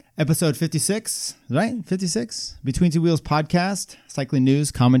Episode 56, right? 56. Between Two Wheels podcast, cycling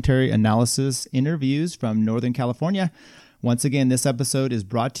news, commentary, analysis, interviews from Northern California. Once again, this episode is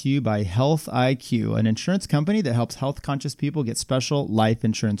brought to you by Health IQ, an insurance company that helps health-conscious people get special life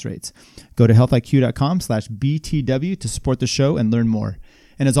insurance rates. Go to healthiq.com/BTW to support the show and learn more.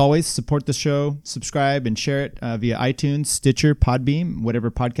 And as always, support the show, subscribe, and share it via iTunes, Stitcher, Podbeam, whatever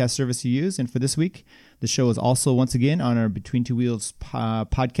podcast service you use. And for this week, the show is also, once again, on our Between Two Wheels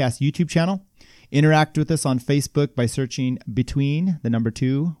podcast YouTube channel. Interact with us on Facebook by searching Between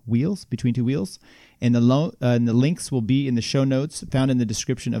Two Wheels. And the links will be in the show notes found in the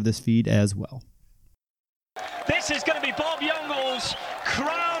description of this feed as well. This is going to be Bob Jungels'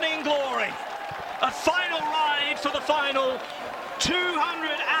 crowning glory. A final ride for the final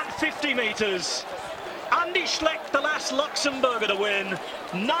 250 metres. Andy Schleck, the last Luxembourger to win.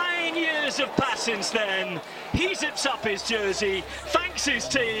 9 years have passed since then. He zips up his jersey, thanks his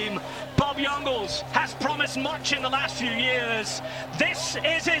team. Bob Jungels has promised much in the last few years. This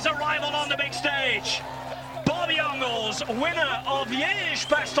is his arrival on the big stage. Bob Jungels, winner of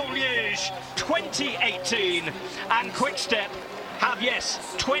Liège-Bastogne-Liège 2018. And Quick-Step have,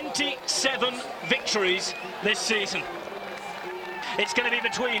 27 victories this season. It's going to be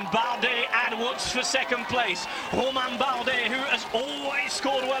between Bardet and Woods for second place. Romain Bardet, who has always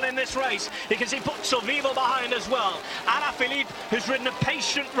scored well in this race. You can see Pozzovivo behind as well. Alaphilippe, who's ridden a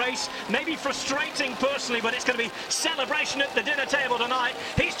patient race, maybe frustrating personally, but it's going to be celebration at the dinner table tonight.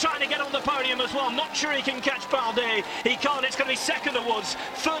 He's trying to get on the podium as well. I'm not sure he can catch Bardet. He can't. It's going to be second to Woods,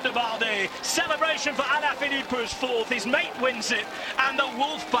 third to Bardet. Celebration for Alaphilippe, who's fourth. His mate wins it, and the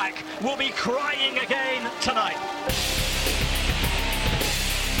Wolfpack will be crying again tonight.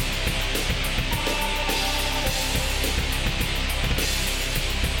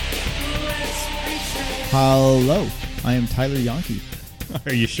 Hello, I am Tyler Yonke.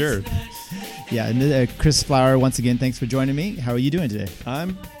 Are you sure? Yeah, and Chris Flower, once again, thanks for joining me. How are you doing today?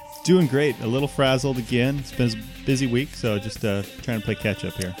 I'm doing great. A little frazzled again. It's been a busy week, so just trying to play catch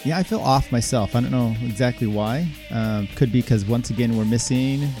up here. Yeah, I feel off myself. I don't know exactly why. Could be because, once again, we're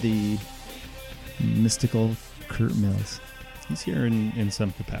missing the mystical Kurt Mills. He's here in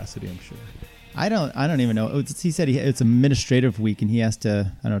some capacity, I'm sure. I don't even know. He said it's administrative week and he has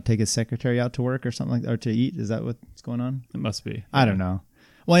to, take his secretary out to work or something like that, or to eat. Is that what's going on? It must be. I don't know.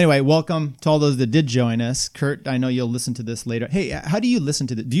 Well, anyway, welcome to all those that did join us. Kurt, I know you'll listen to this later. Hey, how do you listen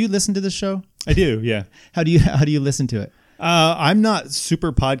to do you listen to this show? I do, yeah. How do you listen to it? I'm not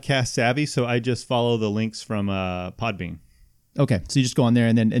super podcast savvy, so I just follow the links from Podbean. Okay, so you just go on there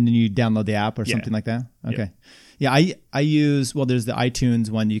and then you download the app or something like that? Okay. Yeah, I use, there's the iTunes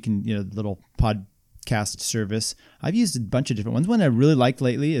one, you can, the little podcast service. I've used a bunch of different ones. One I really liked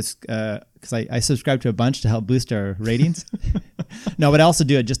lately is, because I subscribe to a bunch to help boost our ratings. No, but I also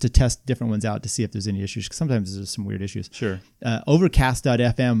do it just to test different ones out to see if there's any issues, because sometimes there's some weird issues. Sure.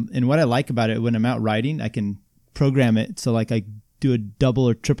 Overcast.fm, and what I like about it, when I'm out riding, I can program it so like I do a double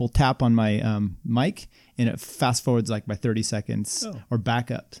or triple tap on my mic, and it fast forwards like by 30 seconds or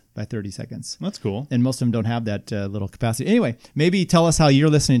back up by 30 seconds. That's cool. And most of them don't have that little capacity. Anyway, maybe tell us how you're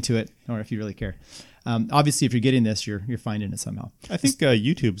listening to it, or if you really care. Obviously, if you're getting this, you're finding it somehow. I think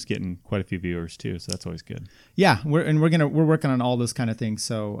YouTube's getting quite a few viewers too, so that's always good. Yeah, we're working on all those kind of things.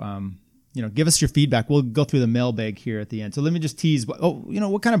 So give us your feedback. We'll go through the mailbag here at the end. So let me just tease.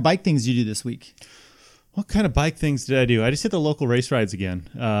 What kind of bike things did you do this week? What kind of bike things did I do? I just hit the local race rides again.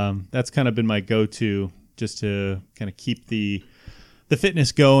 That's kind of been my go-to, just to kind of keep the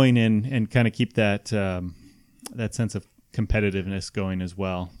fitness going and kind of keep that sense of competitiveness going as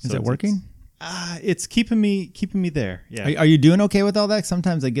well. Is it working? It's keeping me there. Yeah. Are you doing okay with all that?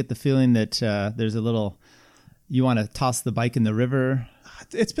 Sometimes I get the feeling that there's a little, you want to toss the bike in the river.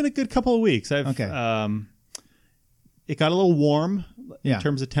 It's been a good couple of weeks. It got a little warm in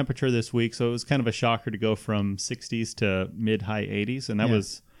terms of temperature this week, so it was kind of a shocker to go from 60s to mid-high 80s, and that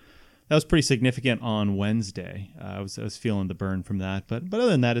was pretty significant on Wednesday. I was feeling the burn from that, but other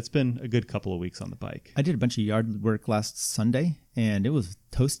than that, it's been a good couple of weeks on the bike. I did a bunch of yard work last Sunday, and it was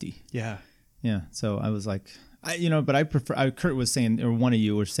toasty. Yeah. So I was like, but I prefer. Kurt was saying, or one of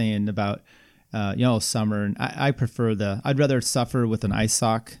you were saying about, summer, and I prefer I'd rather suffer with an ice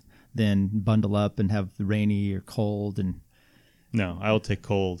sock than bundle up and have rainy or cold. And no, I will take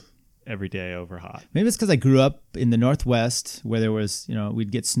cold every day over hot. Maybe it's because I grew up in the Northwest where there was,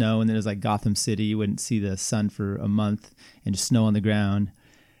 we'd get snow, and then it was like Gotham City. You wouldn't see the sun for a month and just snow on the ground.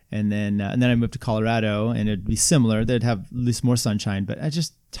 And then I moved to Colorado, and it'd be similar. They'd have at least more sunshine, but I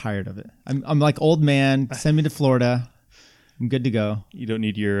just tired of it. I'm like, old man, send me to Florida. I'm good to go. You don't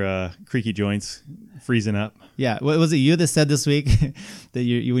need your creaky joints freezing up. Yeah. What was it you that said this week that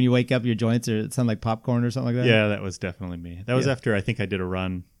you when you wake up, your joints sound like popcorn or something like that? Yeah, that was definitely me. That was after I think I did a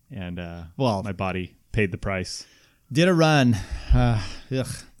run and my body paid the price. Did a run.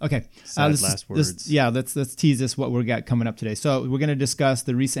 Okay. Last words. Let's tease this what we got coming up today. So we're going to discuss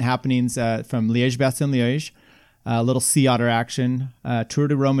the recent happenings from Liège-Bastogne-Liège, a little sea otter action, Tour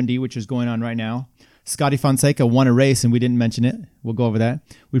de Romandie, which is going on right now. Scotty Fonseca won a race, and we didn't mention it. We'll go over that.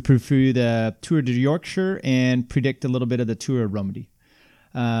 We preview the Tour de Yorkshire and predict a little bit of the Tour of Romandie.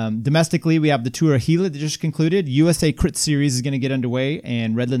 Domestically, we have the Tour of Gila that just concluded. USA Crit Series is going to get underway,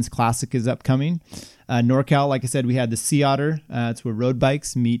 and Redlands Classic is upcoming. NorCal, like I said, we had the Sea Otter. It's where road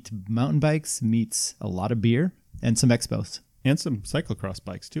bikes meet mountain bikes, meets a lot of beer, and some expos. And some cyclocross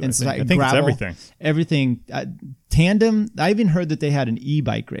bikes, too. And I think gravel, it's everything. Everything. Tandem. I even heard that they had an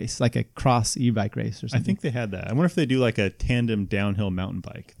e-bike race, like a cross e-bike race or something. I think they had that. I wonder if they do like a tandem downhill mountain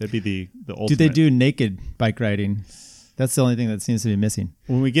bike. That'd be the ultimate. Do they do naked bike riding? That's the only thing that seems to be missing.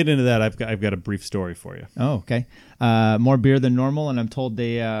 When we get into that, I've got a brief story for you. Oh, okay. More beer than normal, and I'm told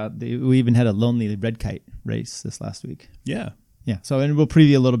we even had a lonely red kite race this last week. Yeah. Yeah. So, and we'll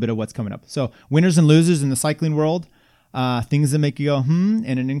preview a little bit of what's coming up. So, winners and losers in the cycling world, things that make you go, and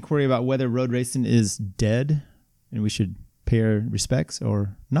an inquiry about whether road racing is dead and we should pay our respects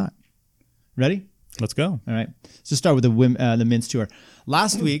or not. Ready? Let's go. All right. So start with the men's tour.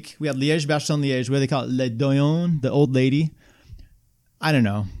 Last week, we had Liège-Bastogne-Liège, where they call it Le Doyen, the old lady. I don't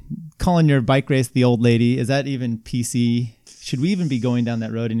know. Calling your bike race the old lady, is that even PC? Should we even be going down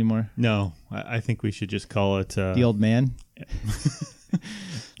that road anymore? No. I think we should just call it... the old man?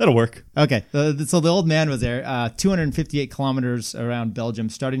 That'll work. Okay. So the old man was there. 258 kilometers around Belgium,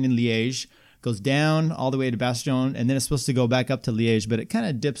 starting in Liège. Goes down all the way to Bastogne, and then it's supposed to go back up to Liège, but it kind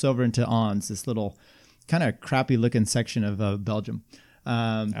of dips over into Ons, this little kind of crappy-looking section of Belgium.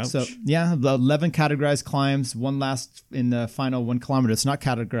 So, yeah, 11 categorized climbs, one last in the final 1 kilometer. It's not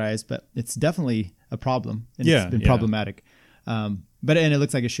categorized, but it's definitely a problem, and it's been problematic. And it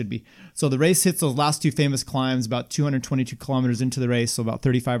looks like it should be. So the race hits those last 2 famous climbs, about 222 kilometers into the race, so about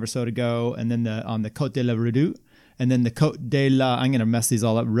 35 or so to go, and then on the Côte de la Redoute, and then the Côte de la, I'm going to mess these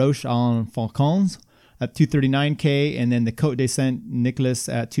all up, Roche-en-Falcons at 239K, and then the Côte de Saint-Nicolas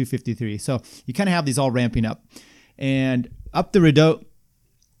at 253. So you kind of have these all ramping up. And up the Redoute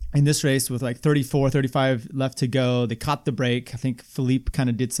in this race with like 34, 35 left to go, they caught the break. I think Philippe kind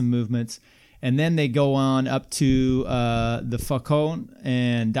of did some movements. And then they go on up to the Faucon,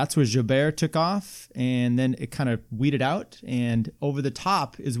 and that's where Gilbert took off. And then it kind of weeded out. And over the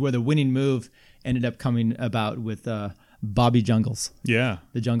top is where the winning move ended up coming about with Bobby Jungels. Yeah.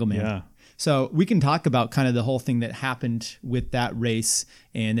 The Jungle Man. Yeah. So we can talk about kind of the whole thing that happened with that race.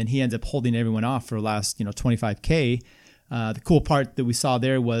 And then he ends up holding everyone off for the last, 25K. The cool part that we saw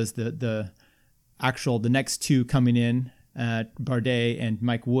there was the next 2 coming in, Bardet and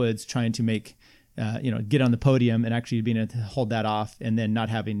Mike Woods, trying to make, get on the podium and actually being able to hold that off, and then not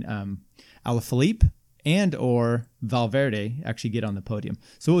having Alaphilippe and or Valverde actually get on the podium.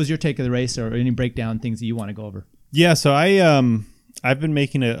 So what was your take of the race, or any breakdown things that you want to go over? Yeah, so I've been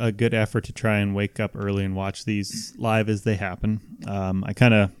making a good effort to try and wake up early and watch these live as they happen. I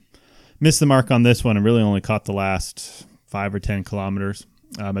kind of missed the mark on this one and really only caught the last 5 or 10 kilometers.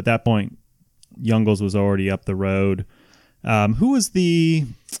 At that point, Jungels was already up the road. Who was the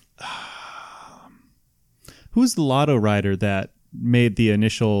lotto rider that made the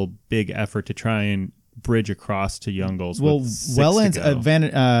initial big effort to try and bridge across to Jungels? Well, Wellens, Van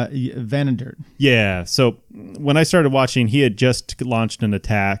den Dert. Yeah. So when I started watching, he had just launched an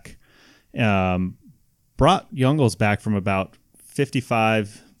attack, brought Jungels back from about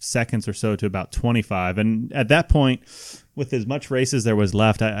 55 seconds or so to about 25. And at that point, with as much race as there was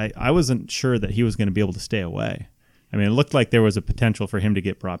left, I wasn't sure that he was going to be able to stay away. I mean, it looked like there was a potential for him to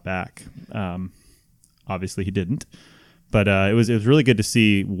get brought back. Obviously, he didn't. But it was really good to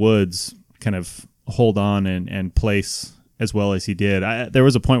see Woods kind of hold on and place as well as he did. There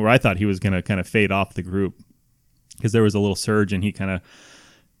was a point where I thought he was going to kind of fade off the group because there was a little surge and he kind of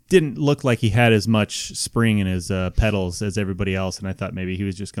didn't look like he had as much spring in his pedals as everybody else. And I thought maybe he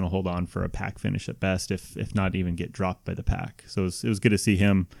was just going to hold on for a pack finish at best, if not even get dropped by the pack. So it was good to see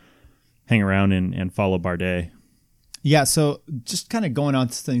him hang around and follow Bardet. Yeah, so just kind of going on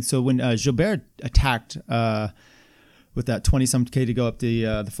to things. So when Gilbert attacked with that 20-some K to go up the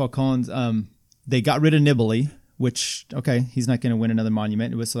Faucons, they got rid of Nibali, which, okay, he's not going to win another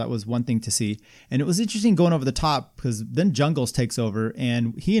monument. So that was one thing to see. And it was interesting going over the top because then Jungels takes over,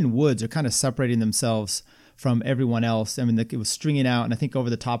 and he and Woods are kind of separating themselves from everyone else. I mean, it was stringing out, and I think over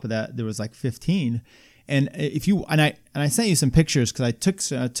the top of that, there was like 15. And if you I sent you some pictures because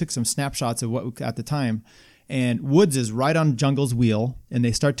I took some snapshots of what at the time. And Woods is right on Jungle's wheel, and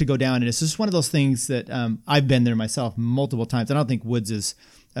they start to go down. And it's just one of those things that I've been there myself multiple times. I don't think Woods is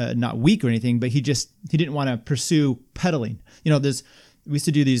not weak or anything, but he didn't want to pursue pedaling. We used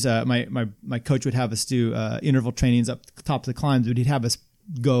to do these. My coach would have us do interval trainings up the top of the climbs, but he'd have us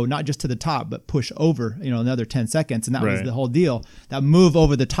go not just to the top, but push over, another 10 seconds. And that was the whole deal. That move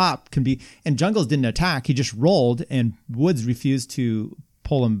over the top can be, and Jungles didn't attack. He just rolled, and Woods refused to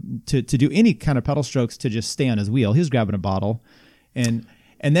pull him to do any kind of pedal strokes, to just stay on his wheel. He was grabbing a bottle, and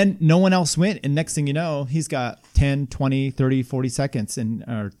then no one else went. And next thing you know, he's got 10, 20, 30, 40 seconds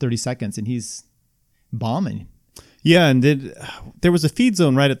or 30 seconds, and he's bombing. Yeah, and there was a feed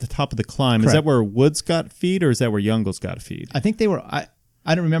zone right at the top of the climb. Correct. Is that where Woods got feed, or is that where Jungles got feed? I think they were.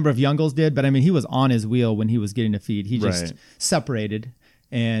 I don't remember if Jungles did, but I mean, he was on his wheel when he was getting a feed. He just separated.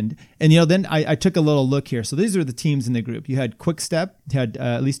 And then I took a little look here. So these are the teams in the group. You had Quickstep, you had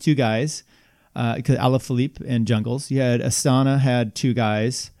at least two guys, Alaphilippe and Jungles. You had Astana had two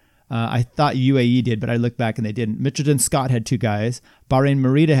guys. I thought UAE did, but I looked back and they didn't. Mitchelton Scott had two guys. Bahrain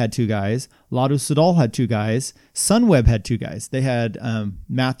Merida had two guys. Ladu Soudal had two guys. Sunweb had two guys. They had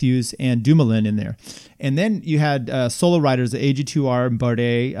Matthews and Dumoulin in there. And then you had solo riders, the AG2R,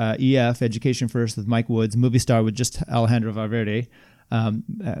 Bardet, EF, Education First with Mike Woods, Movistar with just Alejandro Valverde,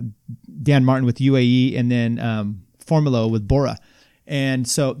 Dan Martin with UAE, and then Formula with Bora. And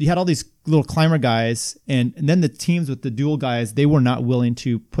so you had all these little climber guys, and then the teams with the dual guys, they were not willing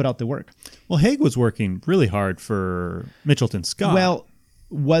to put out the work. Well, Haig was working really hard for Mitchelton Scott. Well,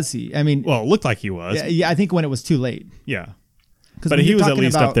 was he? I mean, well, it looked like he was. Yeah, I think when it was too late. Yeah, but he was at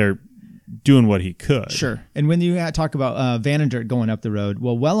least up there doing what he could. Sure. And when you talk about Van Aert going up the road,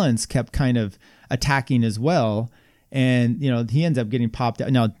 well, Wellens kept kind of attacking as well, and he ends up getting popped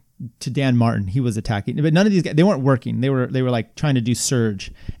out. Now, to Dan Martin, he was attacking, but none of these guys, they weren't working. They were like trying to do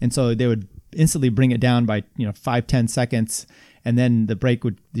surge, and so they would instantly bring it down by 5-10 seconds, and then the break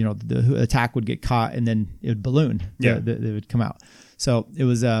would the attack would get caught, and then it would balloon. Yeah, they would come out. So it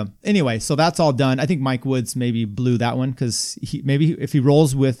was anyway. So that's all done. I think Mike Woods maybe blew that one because if he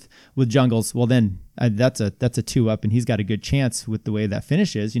rolls with Jungles, well then that's a 2-up, and he's got a good chance with the way that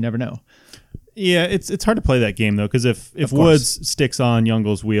finish is. You never know. Yeah, it's hard to play that game though, because if Woods sticks on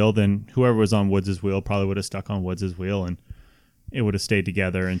Jungles' wheel, then whoever was on Woods' wheel probably would have stuck on Woods' wheel, and it would have stayed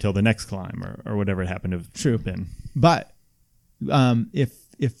together until the next climb or whatever it happened to have been. But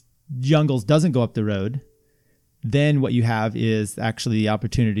if Jungles doesn't go up the road, then what you have is actually the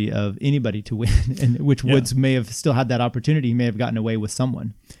opportunity of anybody to win, and which Woods may have still had that opportunity. He may have gotten away with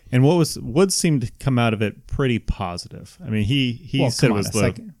someone. And Woods seemed to come out of it pretty positive. I mean, he said it was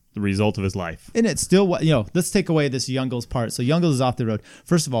the result of his life. And it's still let's take away this Jungles part. So Jungles is off the road.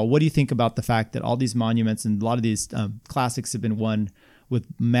 First of all, what do you think about the fact that all these monuments and a lot of these classics have been won with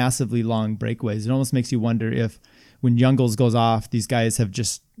massively long breakaways? It almost makes you wonder if when Jungles goes off, these guys have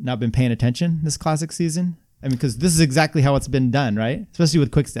just not been paying attention this classic season. I mean, because this is exactly how it's been done, right? Especially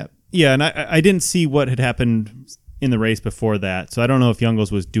with Quickstep. Yeah, and I didn't see what had happened in the race before that. So I don't know if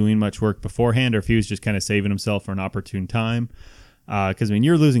Jungles was doing much work beforehand or if he was just kind of saving himself for an opportune time. Because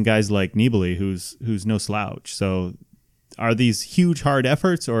you're losing guys like Nibali, who's no slouch. So are these huge hard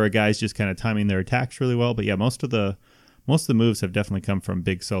efforts, or are guys just kind of timing their attacks really well? But yeah, most of the moves have definitely come from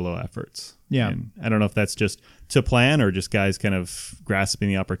big solo efforts. Yeah, and I don't know if that's just to plan or just guys kind of grasping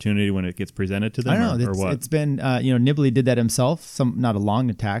the opportunity when it gets presented to them. I don't know. Or what. It's been Nibali did that himself. Not a long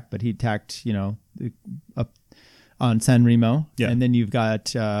attack, but he attacked up on San Remo. Yeah. And then you've got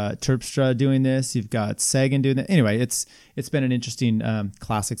Terpstra doing this. You've got Sagan doing that. Anyway, it's been an interesting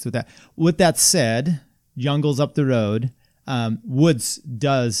classics with that. With that said, Jungles up the road. Woods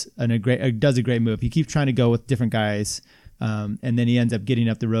does a great move. He keeps trying to go with different guys, and then he ends up getting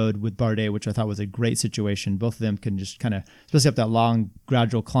up the road with Bardet, which I thought was a great situation. Both of them can just kind of, especially up that long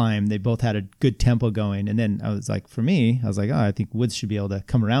gradual climb, they both had a good tempo going. And then I was like, I think Woods should be able to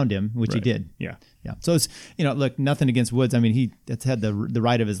come around him, which he did. Yeah. Yeah. So it's, look, nothing against Woods. I mean, that's had the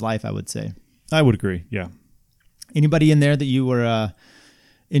ride of his life, I would say. I would agree. Yeah. Anybody in there that you were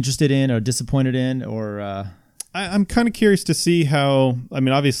interested in or disappointed in, or? I'm kind of curious to see how,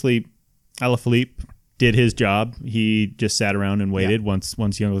 obviously Alaphilippe did his job. He just sat around and waited once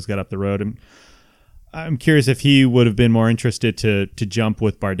Jungles got up the road. And I'm curious if he would have been more interested to jump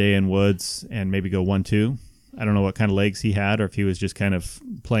with Bardet and Woods and maybe go 1-2. I don't know what kind of legs he had, or if he was just kind of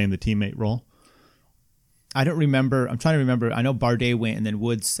playing the teammate role. I don't remember. I'm trying to remember. I know Bardet went and then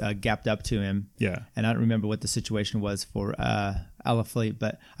Woods gapped up to him. Yeah. And I don't remember what the situation was for Alaphilippe,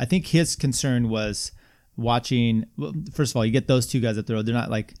 but I think his concern was watching. Well, first of all, you get those two guys up the road. They're not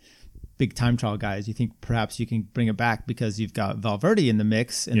like big time trial guys. You think perhaps you can bring it back because you've got Valverde in the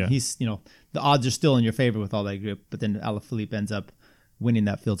mix, and he's, the odds are still in your favor with all that grip. But then Alaphilippe ends up winning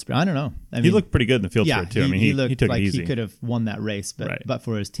that field sprint. I don't know. I mean, he looked pretty good in the field sprint too. He looked took like it easy. he could have won that race, but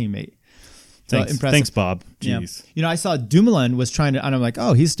for his teammate. So Thanks, impressive. Thanks, Bob. Jeez. Yeah. I saw Dumoulin was trying to, and I'm like,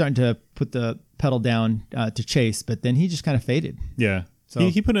 oh, he's starting to put the pedal down to chase, but then he just kind of faded. Yeah. So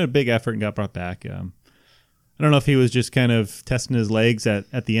he put in a big effort and got brought back. I don't know if he was just kind of testing his legs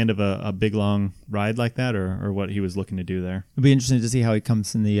at the end of a big, long ride like that or what he was looking to do there. It'll be interesting to see how he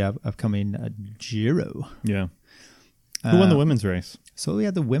comes in the upcoming Giro. Yeah. Who won the women's race? So we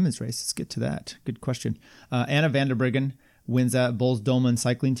had the women's race. Let's get to that. Good question. Anna van der Breggen wins that Boels Dolman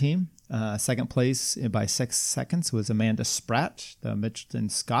cycling team. Second place by 6 seconds was Amanda Spratt, the Michelin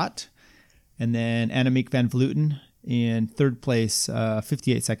Scott. And then Annemiek van Vleuten in third place,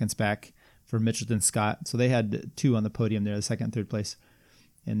 58 seconds back for Michelin Scott. So they had 2 on the podium there, the second and third place.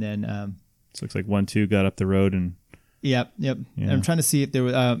 And then it looks like 1-2 got up the road and Yep. Yeah. And I'm trying to see if there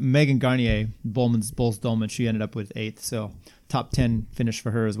was Megan Garnier, Boels Dolman. She ended up with 8th, so top 10 finish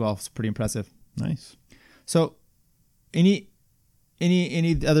for her as well. It's pretty impressive. Nice. So, any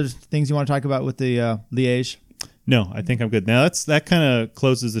other things you want to talk about with the Liège? No, I think I'm good. Now that kind of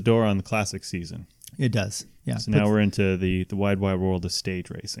closes the door on the classic season. It does. Yeah. So now we're into the wide world of stage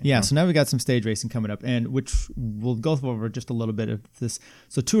racing. Yeah. Huh? So now we got some stage racing coming up, and which we'll go over just a little bit of this.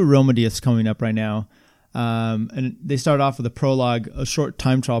 So Tour Romandie is coming up right now. And they start off with a short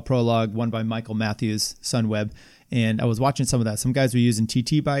time trial prologue won by Michael Matthews, Sunweb. And I was watching some of that. Some guys were using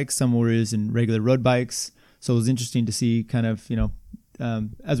TT bikes, some were using regular road bikes. So it was interesting to see kind of,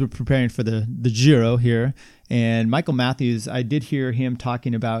 as we're preparing for the Giro here. And Michael Matthews, I did hear him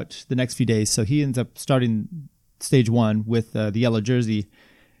talking about the next few days. So he ends up starting stage 1 with the yellow jersey,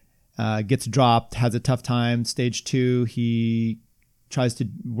 gets dropped, has a tough time. Stage 2, he tries to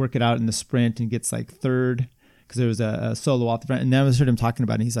work it out in the sprint and gets like third because there was a solo off the front. And then I heard him talking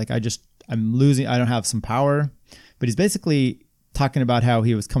about it. And he's like, I'm losing. I don't have some power. But he's basically talking about how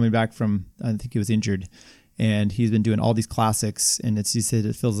he was coming back from, I think he was injured. And he's been doing all these classics. And he said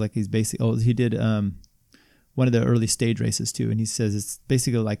it feels like he's basically, he did one of the early stage races too. And he says it's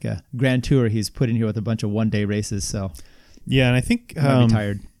basically like a grand tour he's put in here with a bunch of one-day races. So yeah, and I think he might be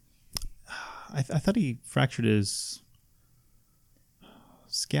tired. I thought he fractured his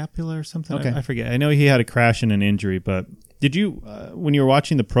scapula or something. Okay. I forget. I know he had a crash and an injury, but did you, when you were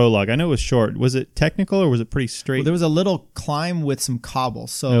watching the prologue, I know it was short. Was it technical or was it pretty straight? Well, there was a little climb with some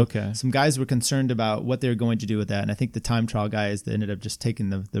cobbles. So some guys were concerned about what they were going to do with that. And I think the time trial guys that ended up just taking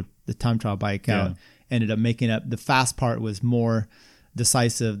the time trial bike out ended up making up. The fast part was more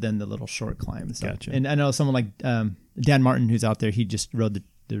decisive than the little short climb. So, gotcha. And I know someone like Dan Martin, who's out there, he just rode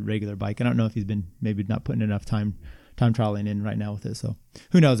the regular bike. I don't know if he's been maybe not putting enough time trialing in right now with it. So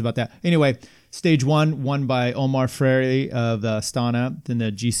who knows about that? Anyway, stage 1 won by Omar Frere of Astana. Then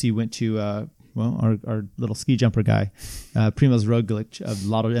the GC went to, our little ski jumper guy, Primoz Roglic of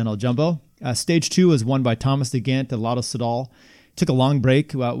Lotto NL Jumbo. Stage 2 was won by Thomas de Gendt of Lotto Soudal. Took a long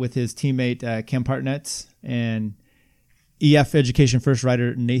break with his teammate Cam Partnetz and EF Education First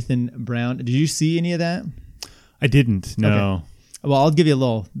rider Nathan Brown. Did you see any of that? I didn't, no. Okay. Well, I'll give you a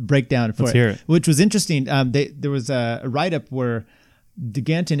little breakdown for Let's hear it. Which was interesting. There was a write-up where de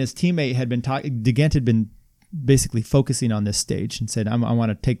Gendt and his teammate had been talking. De Gendt had been basically focusing on this stage and said, I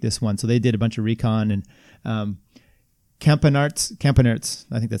want to take this one. So they did a bunch of recon and Campenerts,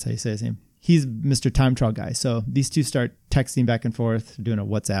 I think that's how you say his name. He's Mr. Time Trial guy. So these two start texting back and forth, doing a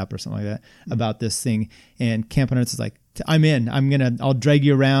WhatsApp or something like that about this thing. And Campenerts is like, I'm in. I'll drag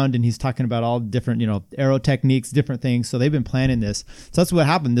you around. And he's talking about all different, aero techniques, different things. So they've been planning this. So that's what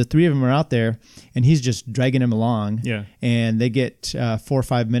happened. The three of them are out there and he's just dragging him along. Yeah. And they get 4 or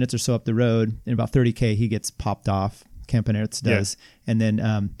 5 minutes or so up the road. And about 30K, he gets popped off. Campenerts does. Yeah. And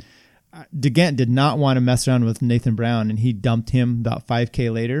then de Gendt did not want to mess around with Nathan Brown. And he dumped him about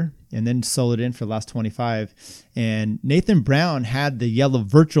 5K later and then soloed in for the last 25. And Nathan Brown had the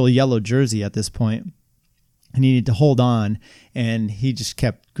virtual yellow jersey at this point. And he needed to hold on, and he just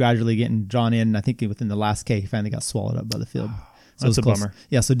kept gradually getting drawn in. And I think within the last K, he finally got swallowed up by the field. So that's a close. bummer.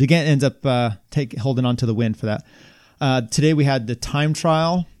 Yeah, so de Gendt ends up holding on to the win for that. Today we had the time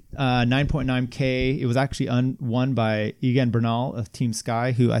trial, 9.9K. It was actually won by Egan Bernal of Team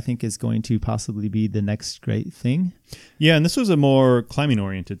Sky, who I think is going to possibly be the next great thing. Yeah, and this was a more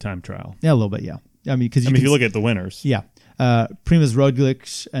climbing-oriented time trial. Yeah, a little bit, yeah. If you look at the winners. Yeah. Primoz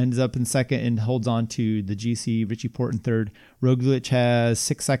Roglic ends up in second and holds on to the GC. Richie Porte in third. Roglic has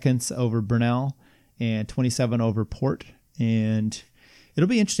 6 seconds over Bernal and 27 over Porte. And It'll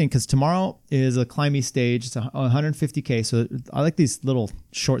be interesting because tomorrow is a climbing stage. It's 150K. So I like these little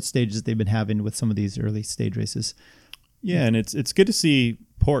short stages that they've been having with some of these early stage races. Yeah, and it's good to see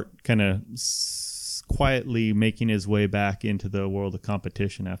Port kind of quietly making his way back into the world of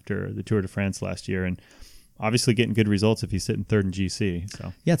competition after the Tour de France last year, and obviously getting good results if he's sitting third in GC.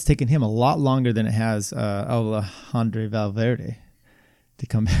 So yeah, it's taken him a lot longer than it has Alejandro Valverde to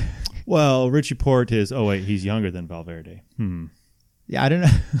come. Well, Richie Port is. Oh wait, he's younger than Valverde. Yeah, I don't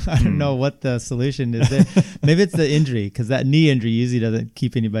know. I don't know what the solution is there. Maybe it's the injury, because that knee injury usually doesn't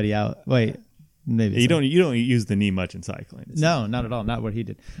keep anybody out. Wait, maybe you don't use the knee much in cycling. No, not at all. Not what he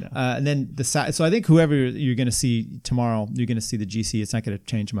did. No. And then so I think whoever you're going to see tomorrow, you're going to see the GC. It's not going to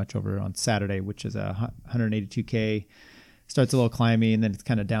change much over on Saturday, which is 182K. Starts a little climbing, and then it's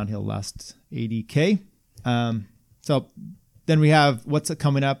kind of downhill last 80K. So then we have what's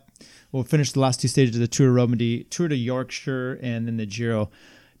coming up. We'll finish the last two stages of the Tour de Romandy, Tour de Yorkshire, and then the Giro.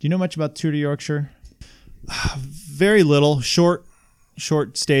 Do you know much about Tour de Yorkshire? Very little. Short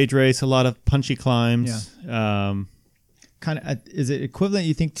stage race. A lot of punchy climbs. Yeah. Kind of. Is it equivalent,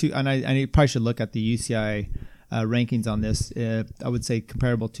 you think, to? And I probably should look at the UCI rankings on this. I would say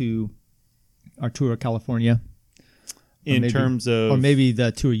comparable to our Tour of California, in terms of, or maybe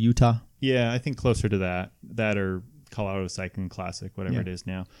the Tour of Utah. Yeah, I think closer to that. That or Colorado Cycling Classic, whatever it is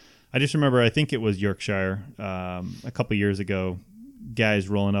now. I just remember, I think it was Yorkshire a couple years ago, guys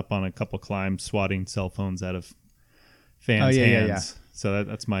rolling up on a couple climbs, swatting cell phones out of fans' hands. Yeah. So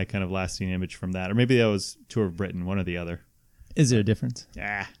that's my kind of lasting image from that. Or maybe that was Tour of Britain, one or the other. Is there a difference?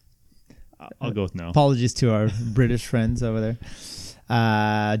 Yeah. I'll go with no. Apologies to our British friends over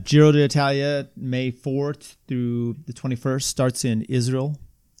there. Giro d'Italia, May 4th through the 21st, starts in Israel,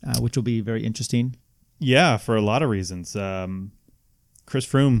 which will be very interesting. Yeah, for a lot of reasons. Chris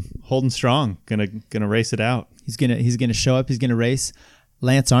Froome holding strong, gonna race it out. He's gonna show up. He's gonna race.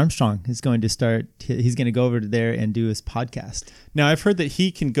 Lance Armstrong is going to start. He's gonna go over there and do his podcast. Now I've heard that he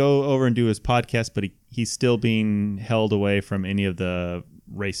can go over and do his podcast, but he's still being held away from any of the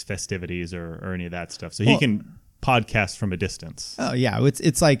race festivities or any of that stuff. So he can podcast from a distance. Oh yeah,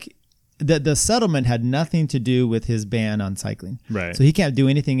 it's like the settlement had nothing to do with his ban on cycling. Right. So he can't do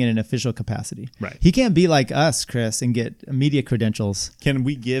anything in an official capacity. Right. He can't be like us, Chris, and get media credentials. Can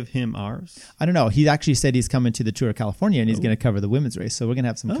we give him ours? I don't know. He actually said he's coming to the Tour of California and he's going to cover the women's race. So we're going to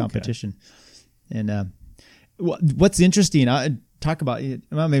have some competition. And what's interesting, I'll talk about it.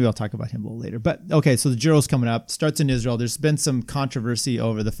 Well, maybe I'll talk about him a little later. But okay, so the Giro's coming up. Starts in Israel. There's been some controversy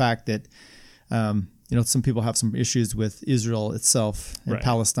over the fact that some people have some issues with Israel itself and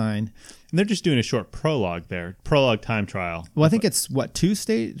Palestine. And they're just doing a short prologue there. Prologue time trial. Well, I think it's, 2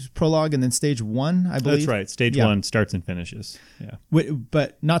 stage prologue and then stage 1, I believe. That's right. Stage 1 starts and finishes. Yeah.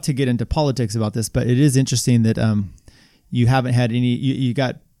 But not to get into politics about this, but it is interesting that you haven't had any, you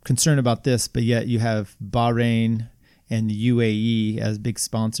got concerned about this, but yet you have Bahrain and the UAE as big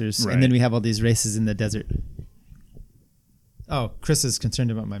sponsors. Right. And then we have all these races in the desert. Oh, Chris is concerned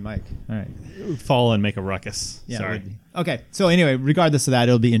about my mic. All right. Fall and make a ruckus. Yeah, sorry. Okay. So anyway, regardless of that,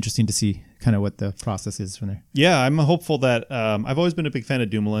 it'll be interesting to see kind of what the process is from there. Yeah, I'm hopeful that I've always been a big fan of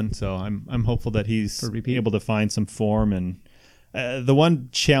Dumoulin, so I'm hopeful that he's able to find some form. And the one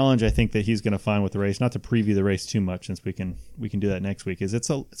challenge I think that he's going to find with the race, not to preview the race too much, since we can do that next week, is it's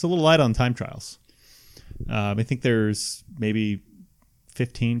a little light on time trials. I think there's maybe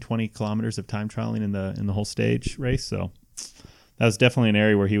 15, 20 kilometers of time trialing in the whole stage race, so that was definitely an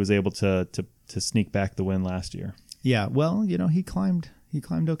area where he was able to sneak back the win last year. Yeah, well, he climbed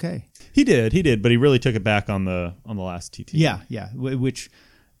okay. He did, but he really took it back on the last TT. Yeah, which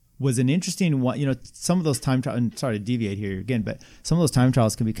was an interesting one. Some of those time trials, and sorry to deviate here again, but some of those time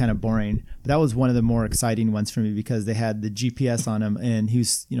trials can be kind of boring. But that was one of the more exciting ones for me because they had the GPS on him, and he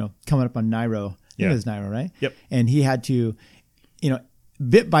was, coming up on Nairo. I think it was Nairo, right? Yep. And he had to,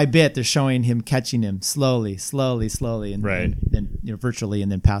 bit by bit, they're showing him catching him slowly, and then virtually,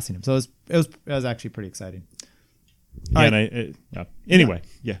 and then passing him. So it was actually pretty exciting. Anyway,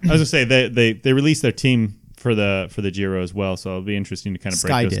 I was gonna say they released their team for the Giro as well, so it'll be interesting to kind of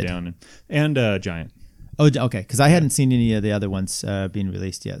break those down and Giant. Oh, okay, because I hadn't seen any of the other ones being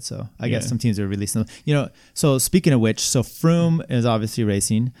released yet, so I guess some teams are releasing them. So speaking of which, so Froome is obviously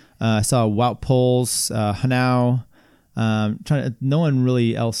racing. I saw Wout Poels, Hanau. No one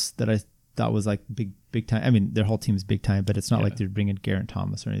really else that I thought was like big time. I mean, their whole team's big time, but it's not like they're bringing Geraint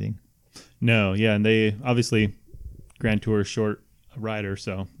Thomas or anything. No, yeah, and they obviously Grand Tour short rider,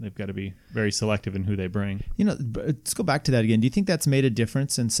 so they've got to be very selective in who they bring. Let's go back to that again. Do you think that's made a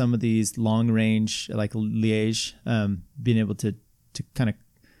difference in some of these long range, like Liège, being able to kind of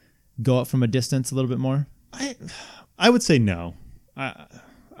go up from a distance a little bit more? I would say no.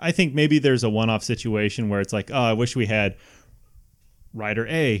 I think maybe there's a one-off situation where it's like, oh, I wish we had Rider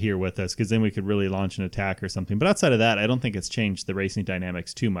A here with us because then we could really launch an attack or something. But outside of that, I don't think it's changed the racing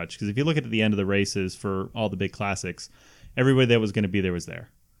dynamics too much, because if you look at the end of the races for all the big classics, everybody that was going to be there was there.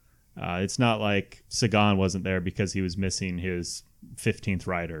 It's not like Sagan wasn't there because he was missing his 15th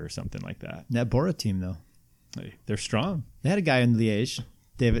rider or something like that. That Bora team, though. They're strong. They had a guy in Liège,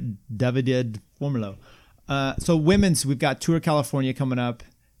 David Formolo. So women's, we've got Tour California coming up.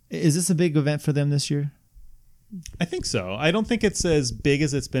 Is this a big event for them this year? I think so. I don't think it's as big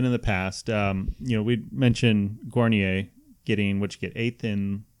as it's been in the past. We mentioned Gournier getting 8th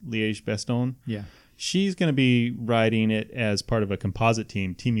in Liège-Bastogne. Yeah. She's going to be riding it as part of a composite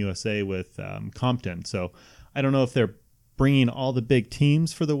team, Team USA with Compton. So I don't know if they're bringing all the big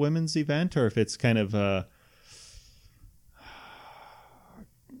teams for the women's event or if it's kind of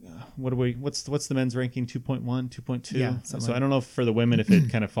what's the men's ranking, 2.1, 2.2? Yeah. So I don't know if for the women if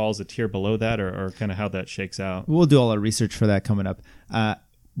it kind of falls a tier below that or kind of how that shakes out. We'll do all our research for that coming up.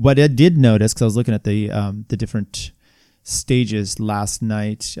 What I did notice, because I was looking at the different stages last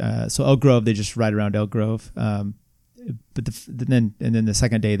night. So Elk Grove, they just ride around Elk Grove. But then the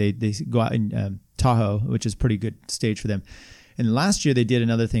second day they go out in Tahoe, which is a pretty good stage for them. And last year they did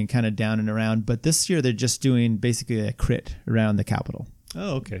another thing kind of down and around, but this year they're just doing basically a crit around the Capitol.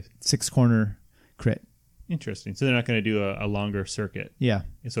 Oh, okay. 6-corner crit. Interesting. So they're not going to do a longer circuit. Yeah.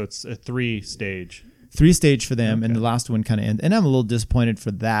 So it's a 3-stage. 3-stage for them, okay. And the last one kind of ends. And I'm a little disappointed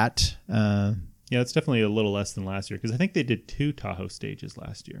for that. Yeah, it's definitely a little less than last year because I think they did 2 Tahoe stages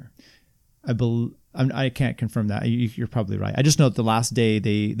last year. I can't confirm that. You're probably right. I just know that the last day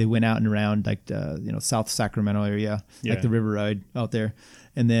they went out and around like South Sacramento area, like the river ride out there,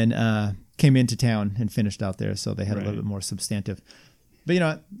 and then came into town and finished out there. So they had a little bit more substantive.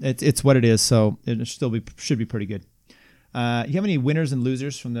 But it's what it is. So it should be pretty good. You have any winners and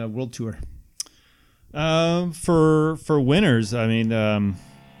losers from the World Tour? For winners, I mean,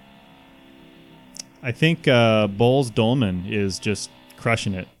 I think Boels Dolman is just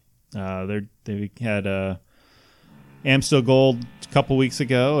crushing it. They had Amstel Gold a couple weeks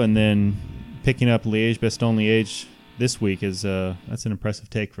ago, and then picking up Liège-Bastogne-Liège this week that's an impressive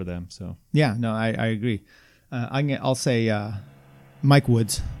take for them. So yeah, no, I agree. I'll say Mike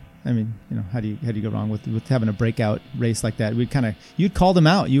Woods. I mean, how do you go wrong with having a breakout race like that? You'd called him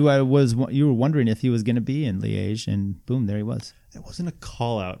out. You were wondering if he was going to be in Liège, and boom, there he was. It wasn't a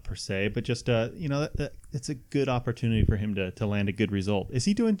call out per se, but just it's a good opportunity for him to land a good result. Is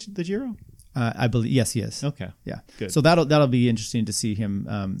he doing the Giro? I believe yes, he is. Okay, yeah, good. So that'll be interesting to see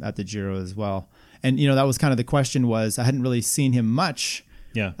him at the Giro as well. And that was kind of the question. Was I hadn't really seen him much.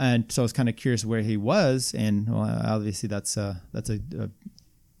 Yeah, and so I was kind of curious where he was, and obviously that's a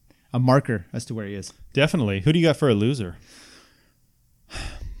marker as to where he is. Definitely. Who do you got for a loser? I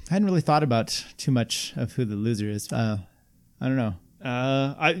hadn't really thought about too much of who the loser is. I don't know.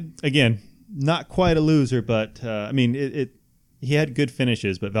 Again, not quite a loser, but he had good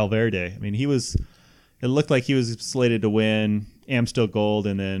finishes. But Valverde, it looked like he was slated to win Amstel Gold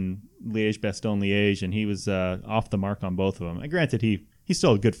and then Liège-Bastogne-Liège, and he was off the mark on both of them. Granted, he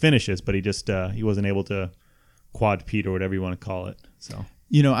still had good finishes, but he wasn't able to quad-pete or whatever you want to call it. So.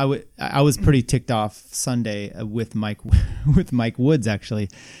 I was pretty ticked off Sunday with Mike Woods actually,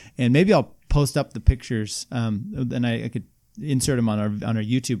 and maybe I'll post up the pictures, and I could insert them on our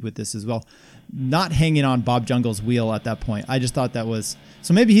YouTube with this as well. Not hanging on Bob Jungels' wheel at that point. I just thought that was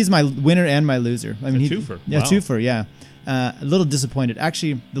so. Maybe he's my winner and my loser. A twofer. Yeah, wow. Twofer. Yeah, a little disappointed.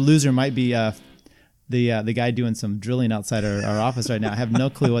 Actually, the loser might be the guy doing some drilling outside our office right now. I have no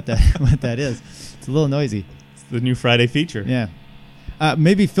clue what that is. It's a little noisy. It's the new Friday feature. Yeah.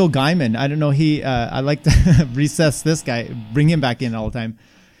 Maybe Phil Guyman. I don't know. I like to recess this guy, bring him back in all the time.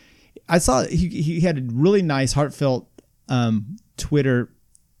 I saw he had a really nice, heartfelt Twitter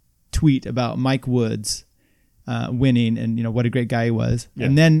tweet about Mike Woods winning and what a great guy he was. Yeah.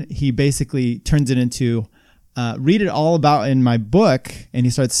 And then he basically turns it into read it all about in my book, and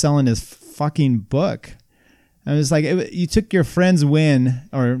he starts selling his fucking book. I was like, you took your friend's win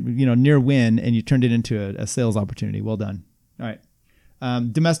or near win, and you turned it into a sales opportunity. Well done. All right.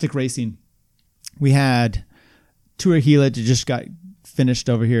 Domestic racing. We had Tour Gila just got finished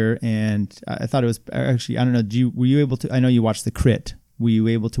over here, and I thought it was actually, I don't know, were you able to, I know you watched the crit. Were you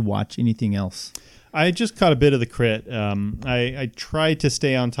able to watch anything else? I just caught a bit of the crit. I tried to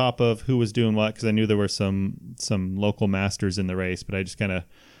stay on top of who was doing what because I knew there were some local masters in the race, but I just kind of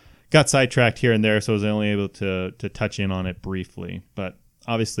got sidetracked here and there, so I was only able to touch in on it briefly. But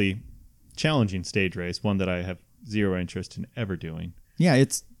obviously, challenging stage race, one that I have zero interest in ever doing. Yeah,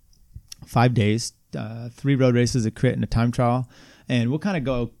 it's 5 days, 3 road races, a crit, and a time trial. And we'll kind of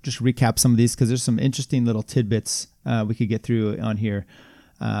go just recap some of these because there's some interesting little tidbits we could get through on here.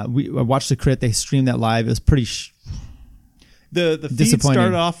 I watched the crit. They streamed that live. It was pretty the feed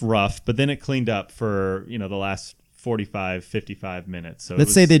started off rough, but then it cleaned up for the last 45, 55 minutes. So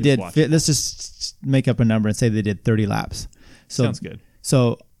let's say they did. Let's just make up a number and say they did 30 laps. So, sounds good.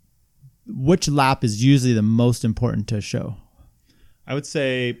 So, which lap is usually the most important to show? I would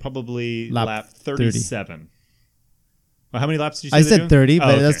say probably lap 37. 30. Well, how many laps did you say? I said 30,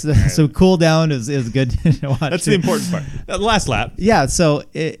 but that's so cool down is good to watch. That's the important part. The last lap. Yeah, so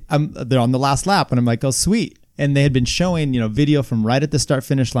they're on the last lap, and I'm like, oh, sweet. And they had been showing video from right at the start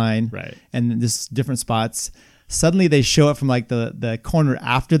finish line, right, and this different spots. Suddenly they show it from like the corner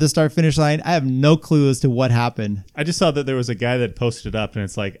after the start finish line. I have no clue as to what happened. I just saw that there was a guy that posted it up, and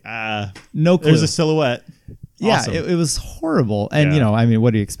it's like, no clue. There's a silhouette. Yeah, awesome. it was horrible. And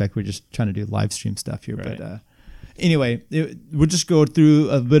what do you expect? We're just trying to do live stream stuff here, right. But anyway, we'll just go through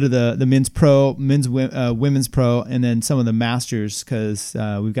a bit of the men's pro, women's pro, and then some of the masters because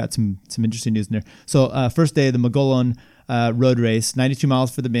we've got some interesting news in there. So first day, the Mogollon road race, 92 miles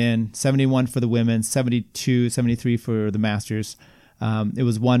for the men, 71 for the women, 72, 73 for the masters. It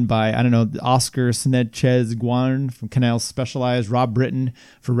was won by, Oscar Sanchez Guarn from Canal Specialized. Rob Britton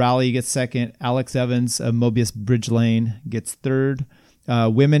for Rally gets second. Alex Evans of Mobius Bridge Lane gets third.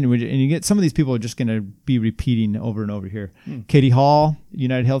 Women, and you get some of these people are just going to be repeating over and over here. Katie Hall,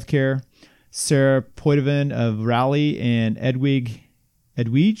 United Healthcare. Sarah Poitevin of Rally, and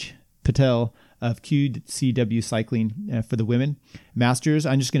Edwige Patel of QCW Cycling for the women. Masters,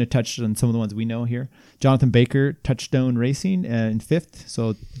 I'm just going to touch on some of the ones we know here. Jonathan Baker, Touchstone Racing in fifth.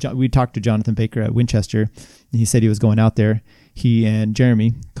 So we talked to Jonathan Baker at Winchester, and he said he was going out there. He and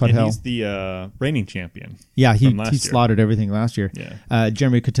Jeremy Cottel. And he's the reigning champion. Yeah, he slaughtered everything last year. Yeah.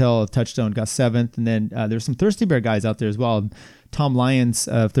 Jeremy Cottel of Touchstone got seventh, and then there's some Thirsty Bear guys out there as well. Tom Lyons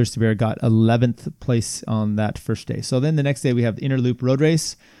of Thirsty Bear got 11th place on that first day. So then the next day we have the Interloop Road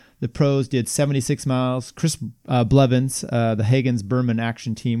Race. The pros did 76 miles. Chris Blevins, the Hagen's Berman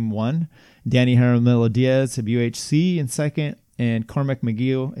Action Team, won. Danny Jaramillo Diaz of UHC in second, and Cormac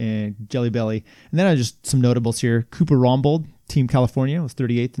McGill and Jelly Belly. And then just some notables here. Cooper Rombold, Team California, was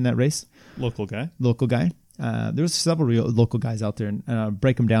 38th in that race. Local guy. There was several real local guys out there, and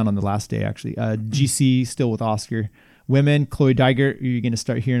break them down on the last day, actually. GC still with Oscar. Women, Chloe Dygert, you're going to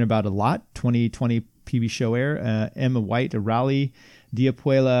start hearing about a lot. 2020 PB Show Air. Emma White of Rally.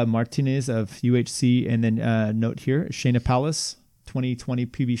 Diapuela Martinez of UHC. And then note here, Shayna Palace, 2020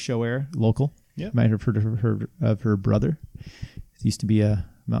 PB Show Air, local. Yep. Might have heard of her brother. He used to be a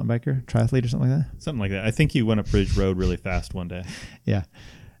mountain biker, triathlete or something like that. Something like that. I think he went up Bridge Road really fast one day. Yeah.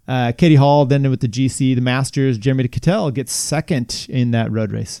 Katie Hall, then with the GC, the Masters, Jeremy Cattell gets second in that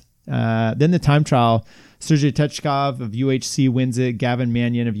road race. Then the time trial, Sergey Techkov of UHC wins it. Gavin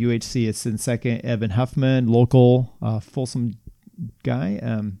Mannion of UHC is in second. Evan Huffman, local, Folsom guy,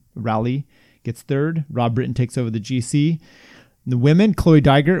 Rally gets third. Rob Britton takes over the GC. The women, Chloe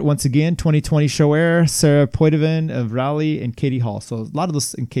Dygert, once again, 2020 Show Air, Sarah Poitevin of Rally, and Katie Hall. So a lot of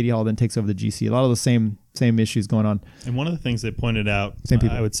this, and Katie Hall then takes over the GC. A lot of the same issues going on. And one of the things they pointed out,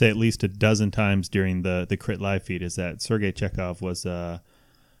 I would say at least a dozen times during the Crit Live feed, is that Sergey Chekhov was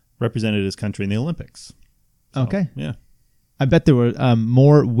represented his country in the Olympics. So, okay. Yeah. I bet there were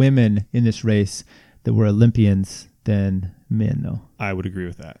more women in this race that were Olympians than men, though. I would agree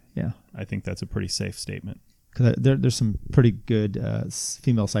with that. Yeah. I think that's a pretty safe statement. Because there's some pretty good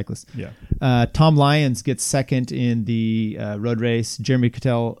female cyclists. Yeah. Tom Lyons gets second in the road race. Jeremy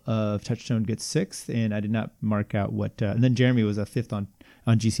Cattell of Touchstone gets sixth, and I did not mark out what. And then Jeremy was a fifth on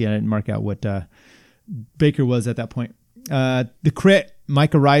GC. I didn't mark out what Baker was at that point. The crit,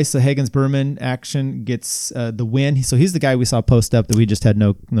 Micah Rice, the Hagen's Berman Action gets the win. So he's the guy we saw post up that we just had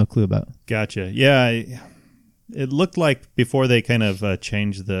no clue about. Gotcha. Yeah, it looked like before they kind of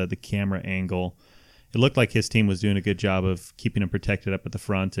changed the camera angle, it looked like his team was doing a good job of keeping him protected up at the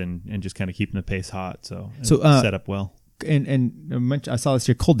front and just kind of keeping the pace hot. So set up well. And I saw this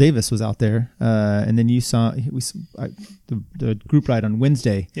year, Cole Davis was out there, and then you saw the group ride on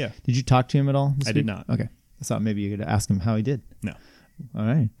Wednesday. Yeah. Did you talk to him at all this week? Did not. Okay. I thought maybe you could ask him how he did. No. All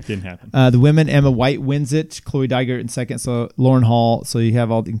right. Didn't happen. The women, Emma White wins it. Chloe Dygert in second. So Lauren Hall. So you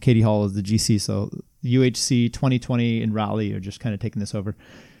have and Katie Hall is the GC. So UHC 2020 and Raleigh are just kind of taking this over.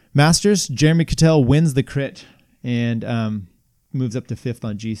 Masters, Jeremy Cattell wins the crit and moves up to fifth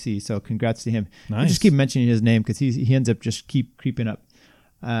on GC. So congrats to him. Nice. I just keep mentioning his name because he ends up just keep creeping up.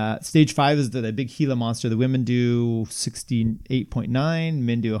 Stage 5 is the big Gila monster. The women do 68.9,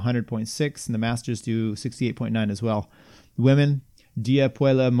 men do 100.6, and the masters do 68.9 as well. The women, Dia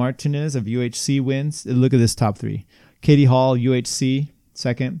Puela Martinez of UHC wins. Look at this top three. Katie Hall, UHC,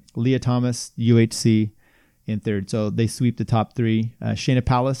 second. Leah Thomas, UHC, in third. So they sweep the top three. Shayna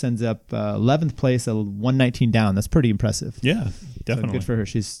Pallas ends up 11th place, 119 down. That's pretty impressive. Yeah, definitely. So good for her.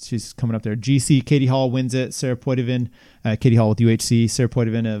 She's coming up there. GC, Katie Hall wins it. Sarah Poitevin, Katie Hall with UHC. Sarah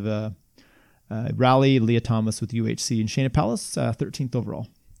Poitevin of Raleigh. Leah Thomas with UHC. And Shayna Pallas, 13th overall.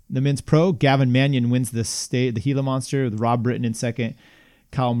 The men's pro, Gavin Mannion wins the Gila Monster with Rob Britton in second.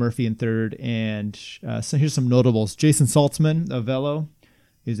 Kyle Murphy in third. And so here's some notables. Jason Saltzman of Velo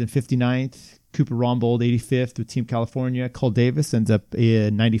is in 59th. Cooper Rombold, 85th with Team California. Cole Davis ends up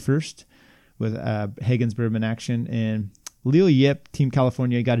in 91st with Hagen's Bourbon Action. And Leo Yip, Team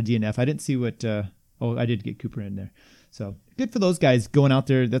California, got a DNF. I didn't see what I did get Cooper in there. So good for those guys going out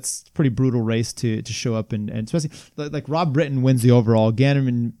there. That's a pretty brutal race to show up. And especially like Rob Britton wins the overall.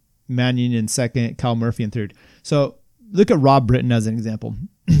 Gannon Mannion in second. Kyle Murphy in third. So look at Rob Britton as an example.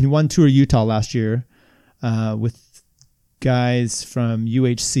 He won Tour Utah last year with guys from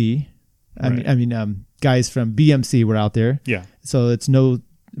UHC. Right. I mean, guys from BMC were out there. Yeah. So it's no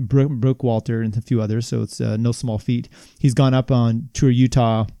Brooke Walter and a few others. So it's no small feat. He's gone up on Tour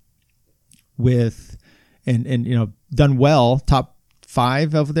Utah with and done well, top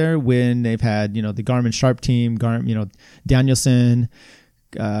 5 over there when they've had the Garmin Sharp team, Danielson,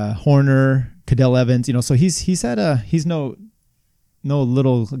 Horner, Cadell Evans. So he's no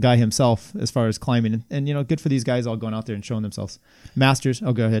little guy himself as far as climbing, and good for these guys all going out there and showing themselves. Masters.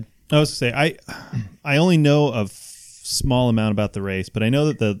 Oh, go ahead. I was going to say, I only know a small amount about the race, but I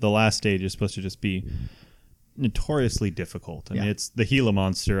know that the last stage is supposed to just be notoriously difficult. I mean, it's the Gila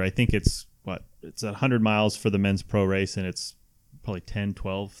Monster. I think it's 100 miles for the men's pro race, and it's probably 10,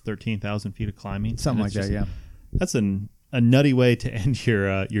 12, 13,000 feet of climbing. Something like that, yeah. That's a nutty way to end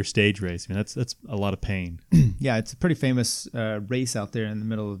your stage race. I mean, that's a lot of pain. Yeah, it's a pretty famous race out there in the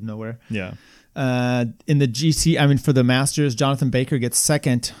middle of nowhere. Yeah. In the GC, for the Masters, Jonathan Baker gets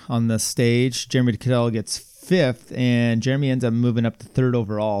second on the stage. Jeremy Cadell gets 5th, and Jeremy ends up moving up to 3rd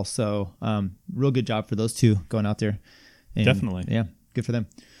overall. So, real good job for those two going out there. And, definitely. Yeah, good for them.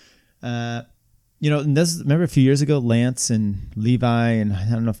 And remember a few years ago, Lance and Levi, and I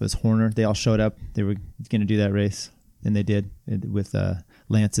don't know if it was Horner, they all showed up. They were going to do that race, and they did with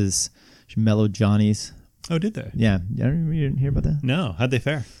Lance's Mellow Johnnies. Oh, did they? Yeah. You didn't hear about that? No. How'd they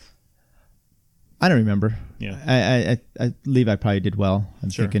fare? I don't remember. Yeah. I Levi probably did well, I'm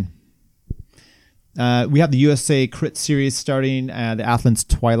thinking. We have the USA Crit Series starting, the Athens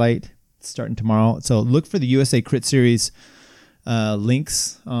Twilight starting tomorrow. So look for the USA Crit Series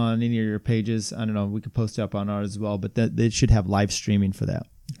links on any of your pages. I don't know. We could post it up on ours as well, but they should have live streaming for that.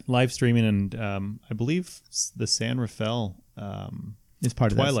 Live streaming, and I believe the San Rafael is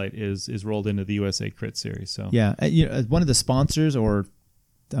part Twilight of this. is rolled into the USA Crit Series. So yeah, one of the sponsors or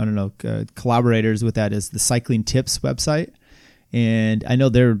I don't know collaborators with that is the Cycling Tips website, and I know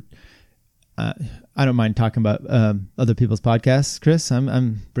they're. I don't mind talking about other people's podcasts, Chris.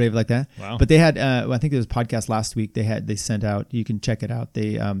 I'm brave like that. Wow. But they had, I think there was a podcast last week. They sent out. You can check it out.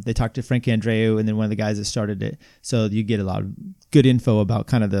 They talked to Frank Andreu and then one of the guys that started it. So you get a lot of good info about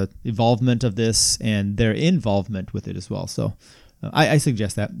kind of the evolvement of this and their involvement with it as well. So I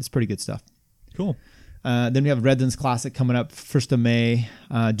suggest that. It's pretty good stuff. Cool. Then we have Redlands Classic coming up 1st of May.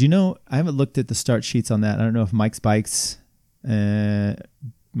 Do you know? I haven't looked at the start sheets on that. I don't know if Mike's Bikes.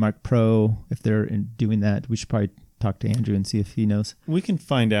 Mark Pro, if they're doing that, we should probably talk to Andrew and see if he knows. We can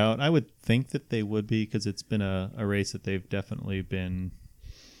find out. I would think that they would be because it's been a race that they've definitely been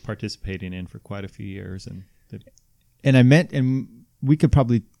participating in for quite a few years. And we could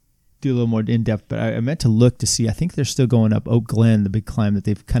probably do a little more in depth, but I meant to look to see. I think they're still going up Oak Glen, the big climb that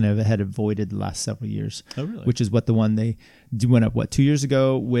they've kind of had avoided the last several years. Oh, really? Which is what the one they went up 2 years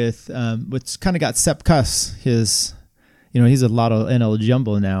ago with, which kind of got Sepp Kuss his. He's a lot of NL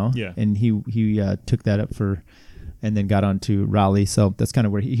Jumbo now, and he took that up and then got on to Raleigh. So that's kind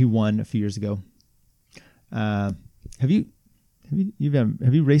of where he won a few years ago. Have you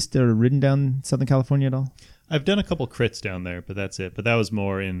raced or ridden down Southern California at all? I've done a couple crits down there, but that's it. But that was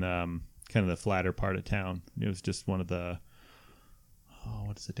more in kind of the flatter part of town. It was just one of the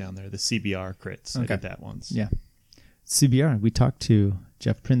what is it down there? The CBR crits. Okay. I did that once. Yeah. CBR. We talked to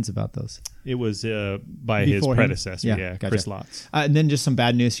Jeff Prinz about those. It was by his predecessor, gotcha. Chris Lotz. And then just some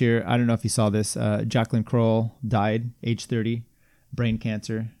bad news here. I don't know if you saw this. Jacqueline Kroll died, age 30, brain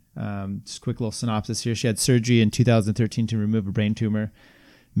cancer. Just a quick little synopsis here. She had surgery in 2013 to remove a brain tumor.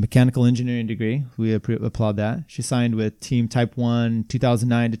 Mechanical engineering degree. We applaud that. She signed with Team Type 1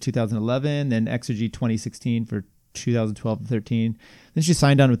 2009 to 2011, then Exergy 2016 for 2012 to 13. Then she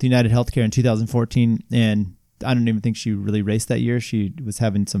signed on with United Healthcare in 2014, and I don't even think she really raced that year. She was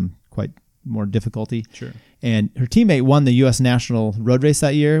having some quite more difficulty. Sure. And her teammate won the U.S. National Road Race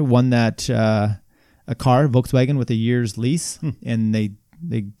that year, won that a car, Volkswagen, with a year's lease, and they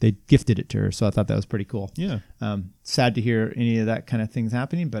gifted it to her. So I thought that was pretty cool. Yeah. Sad to hear any of that kind of things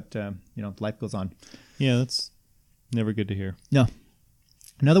happening, but life goes on. Yeah, that's never good to hear. No.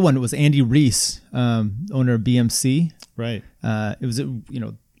 Another one was Andy Reese, owner of BMC. Right. It was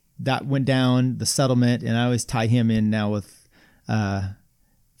that went down, the settlement, and I always tie him in now with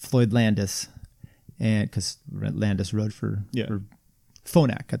Floyd Landis, and because Landis rode for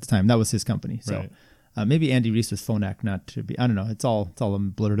Phonak at the time. That was his company. So maybe Andy Reese was Phonak, not to be. I don't know. It's all a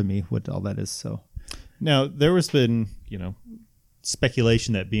blur to me what all that is. So now there has been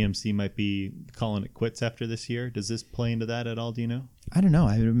speculation that BMC might be calling it quits after this year. Does this play into that at all? Do you know? I don't know.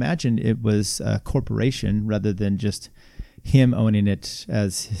 I would imagine it was a corporation rather than just him owning it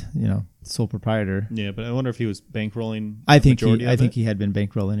as sole proprietor. Yeah, but I wonder if he was bankrolling. I think he had been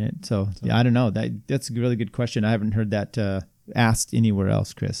bankrolling it. So yeah, I don't know. That's a really good question. I haven't heard that asked anywhere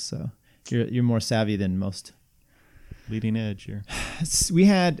else, Chris. So you're more savvy than most. Leading edge here. We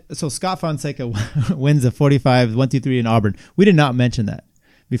had Scott Fonseca wins a 45 1-2-3 in Auburn. We did not mention that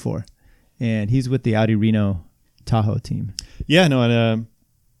before, and he's with the Audi Reno Tahoe team. Yeah, no, and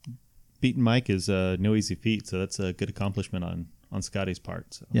beating Mike is no easy feat, so that's a good accomplishment on Scotty's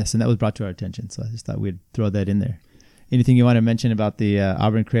part. So. Yes, and that was brought to our attention, so I just thought we'd throw that in there. Anything you want to mention about the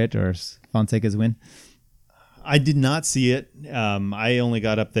Auburn crit or Fonseca's win? I did not see it. I only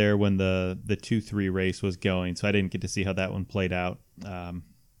got up there when the 2-3 race was going, so I didn't get to see how that one played out.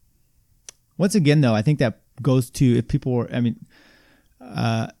 Once again, though, I think that goes to if people were. I mean,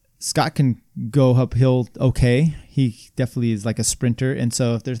 Scott can go uphill okay. He definitely is like a sprinter, and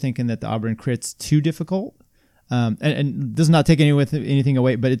so if they're thinking that the Auburn crit's too difficult, and does not take anything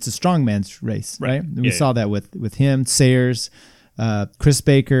away, but it's a strongman's race, right? We saw that with him, Sayers. Chris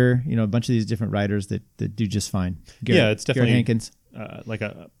Baker, a bunch of these different riders that do just fine. It's definitely Garrett Hankins. Like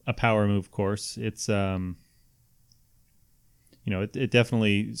a power move course. It's it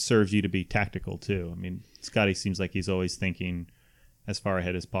definitely serves you to be tactical too. I mean, Scotty seems like he's always thinking as far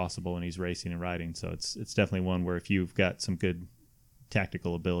ahead as possible when he's racing and riding. So it's definitely one where if you've got some good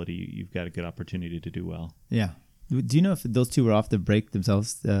tactical ability, you've got a good opportunity to do well. Yeah. Do you know if those two were off the break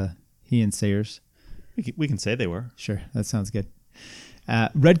themselves? He and Sayers. We can say they were. Sure, that sounds good.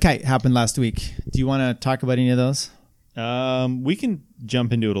 Red Kite happened last week. Do you want to talk about any of those? We can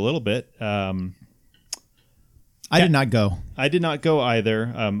jump into it a little bit. I did not go. I did not go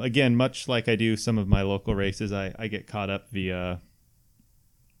either. Again, much like I do some of my local races, I get caught up via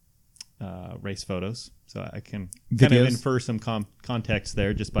race photos. So I can kind of infer some context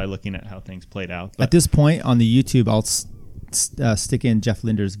there just by looking at how things played out. But at this point on the YouTube, I'll stick in Jeff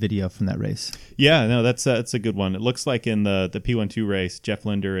Linder's video from that race. Yeah, no, that's a good one. It looks like in the P12 race, Jeff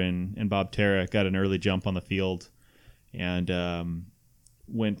Linder and Bob Terra got an early jump on the field and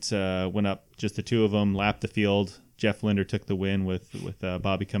went up just the two of them, lapped the field. Jeff Linder took the win with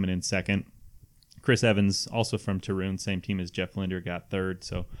Bobby coming in second. Chris Evans, also from Tarun, same team as Jeff Linder, got third.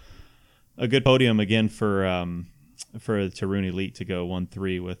 So a good podium again for the Tarun Elite to go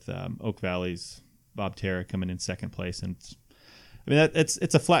 1-3 with Oak Valley's Bob Terra coming in second place. And I mean,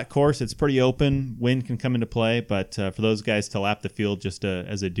 it's a flat course. It's pretty open. Wind can come into play, but for those guys to lap the field just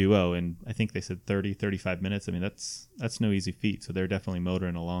as a duo, and I think they said 30, 35 minutes, I mean, that's no easy feat. So they're definitely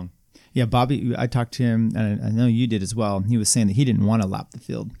motoring along. Yeah, Bobby, I talked to him, and I know you did as well. He was saying that he didn't want to lap the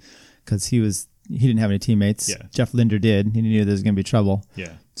field because he didn't have any teammates. Yeah. Jeff Linder did. He knew there was going to be trouble.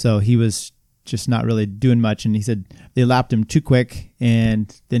 Yeah. So he was just not really doing much, and he said they lapped him too quick,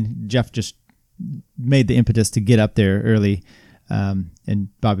 and then Jeff just made the impetus to get up there early, and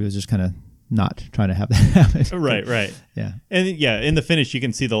Bobby was just kind of not trying to have that happen. Right. Yeah. And in the finish, you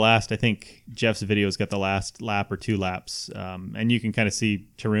can see the last, I think Jeff's video's got the last lap or two laps, and you can kind of see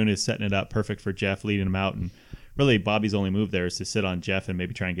Tarun is setting it up perfect for Jeff, leading him out, and really Bobby's only move there is to sit on Jeff and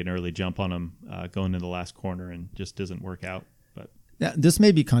maybe try and get an early jump on him going into the last corner, and just doesn't work out. But yeah, this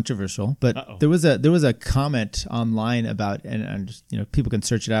may be controversial, but there was a comment online about, and just, people can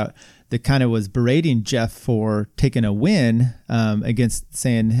search it out, that kind of was berating Jeff for taking a win against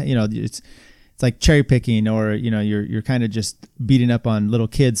saying, it's like cherry picking, or you're kind of just beating up on little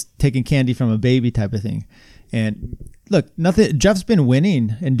kids, taking candy from a baby type of thing. And look, Jeff's been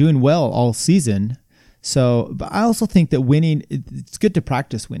winning and doing well all season. So, but I also think that winning, it's good to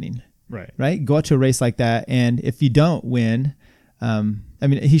practice winning. Right. Go out to a race like that, and if you don't win,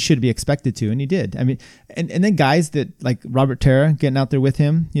 he should be expected to, and he did. I mean, and then guys that like Robert Terra getting out there with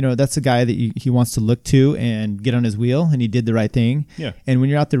him, that's a guy that he wants to look to and get on his wheel, and he did the right thing. Yeah. And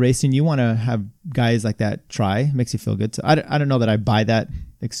when you're out there racing, you want to have guys like that try. It makes you feel good. So I don't know that I buy that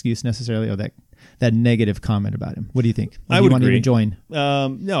excuse necessarily, or that negative comment about him. What do you think? I would agree. You want to join?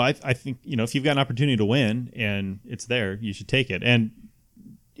 No, I think, if you've got an opportunity to win and it's there, you should take it. And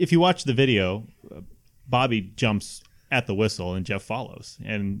if you watch the video, Bobby jumps at the whistle and Jeff follows.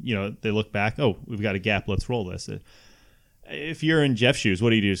 And, they look back, oh, we've got a gap, let's roll this. If you're in Jeff's shoes, what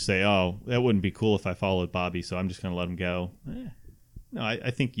do you do? Say, oh, that wouldn't be cool if I followed Bobby, so I'm just going to let him go. No,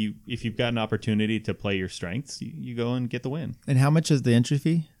 I think if you've got an opportunity to play your strengths, you go and get the win. And how much is the entry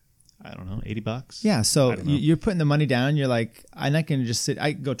fee? I don't know, $80. Yeah, so you're putting the money down. You're like, I'm not going to just sit.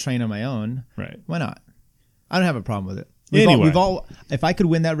 I can go train on my own. Right? Why not? I don't have a problem with it. If I could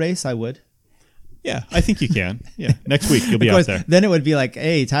win that race, I would. Yeah, I think you can. Yeah, next week you'll be out there. Then it would be like,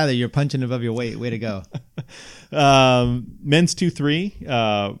 hey, Tyler, you're punching above your weight. Way to go. Men's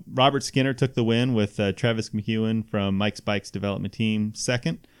 2-3. Robert Skinner took the win with Travis McEwen from Mike's Bikes development team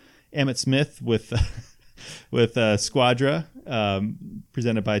second. Emmett Smith with Squadra,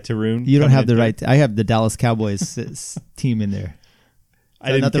 presented by Tarun. You don't have the right. I have the Dallas Cowboys team in there.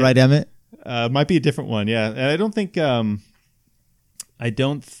 Not the right Emmett? Might be a different one. Yeah, and I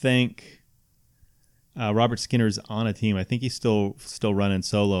don't think. Robert Skinner's on a team. I think he's still running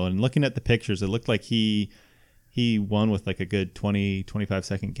solo. And looking at the pictures, it looked like he won with like a good 20-25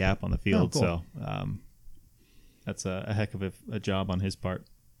 second gap on the field. Oh, cool. So that's a heck of a job on his part.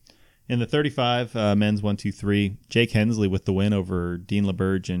 In the 35 men's 1-2-3, Jake Hensley with the win over Dean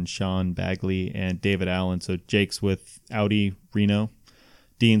LaBerge and Sean Bagley and David Allen. So Jake's with Audi Reno,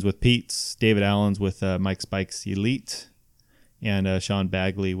 Dean's with Pete's, David Allen's with Mike's Bikes Elite, and Sean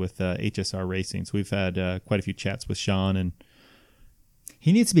Bagley with HSR Racing. So we've had quite a few chats with Sean, and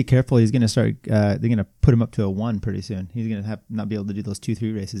he needs to be careful. He's going to start. They're going to put him up to a 1 pretty soon. He's going to not be able to do those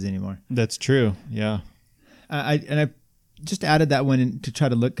 2-3 races anymore. That's true. Yeah. I just added that one in to try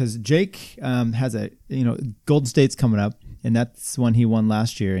to look, because Jake has a Golden State's coming up, and that's one he won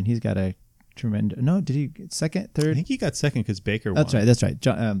last year, and he's got a tremendous. No, did he get second, third? I think he got second because Baker won. That's right.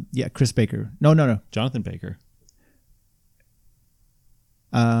 Chris Baker. No. Jonathan Baker.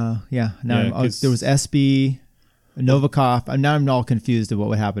 There was SB, Novikov. Now I'm all confused of what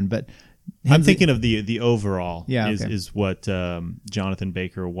would happen, but Hensley, I'm thinking of the overall. Yeah, is what Jonathan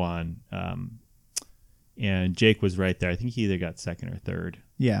Baker won, and Jake was right there. I think he either got second or third.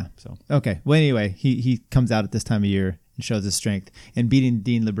 Yeah. So okay. Well, anyway, he comes out at this time of year and shows his strength, and beating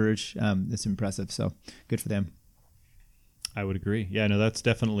Dean LaBerge, it's impressive. So good for them. I would agree. Yeah, no, that's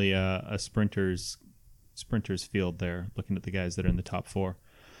definitely a sprinter's field there, looking at the guys that are in the top 4.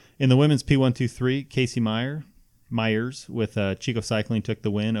 In the women's P123, Casey Myers with Chico Cycling took the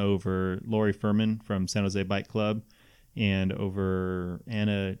win over Lori Furman from San Jose Bike Club and over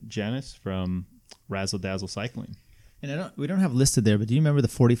Anna Janis from Razzle Dazzle Cycling. And we don't have listed there, but do you remember the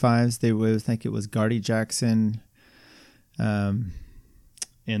 45s? I think it was Gardy Jackson. And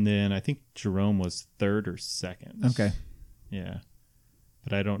then I think Jerome was third or second. Okay. Yeah.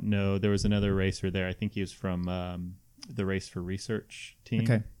 But I don't know. There was another racer there. I think he was from the Race for Research team.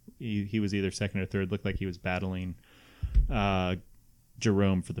 Okay. He was either second or third. Looked like he was battling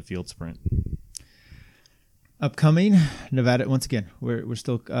Jerome for the field sprint. Upcoming Nevada. Once again, we're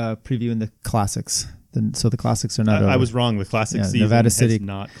still previewing the classics. So the classics are not over. I was wrong. The classic season Nevada City, has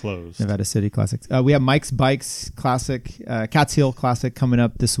not closed. Nevada City Classics. We have Mike's Bikes Classic, Cats Hill Classic coming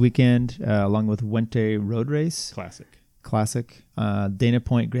up this weekend, along with Wente Road Race Classic, Dana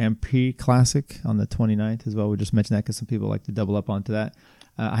Point Grand Prix Classic on the 29th as well. We just mentioned that because some people like to double up onto that.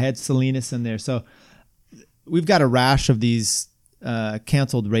 I had Salinas in there. So we've got a rash of these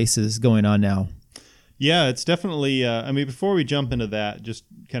canceled races going on now. Yeah, it's definitely, before we jump into that, just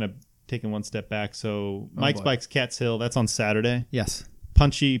kind of taking one step back. So Mike's Bikes Cats Hill, that's on Saturday. Yes.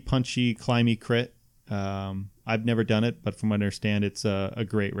 Punchy, climby crit. I've never done it, but from what I understand, it's a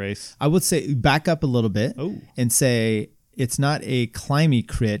great race. I would say back up a little bit and say it's not a climby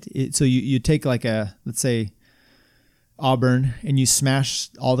crit. So you take like let's say Auburn, and you smash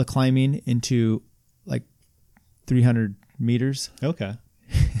all the climbing into like 300 meters. Okay.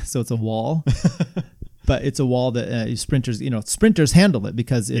 So it's a wall. But it's a wall that sprinters handle it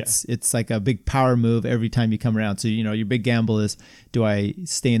because it's like a big power move every time you come around. So, your big gamble is, do I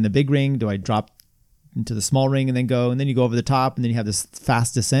stay in the big ring? Do I drop into the small ring and then go? And then you go over the top, and then you have this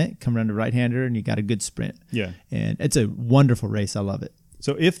fast descent, come around the right-hander, and you got a good sprint. Yeah. And it's a wonderful race. I love it.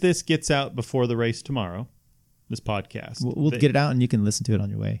 So if this gets out before the race tomorrow, this podcast, we'll get it out and you can listen to it on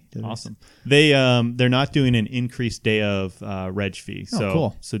your way. Awesome. They're not doing an increased day of reg fee. So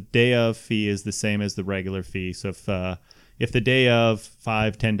cool. So day of fee is the same as the regular fee. So if the day of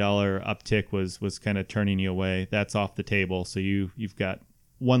 $5-10 uptick was kind of turning you away, that's off the table. So you've got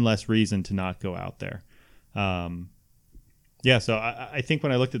one less reason to not go out there. Yeah, so I think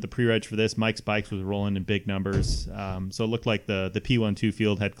when I looked at the pre-reg for this, Mike's Bikes was rolling in big numbers. So it looked like the P12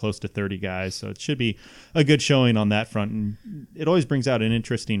 field had close to 30 guys. So it should be a good showing on that front. And it always brings out an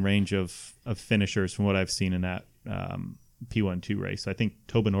interesting range of finishers from what I've seen in that P12 race. I think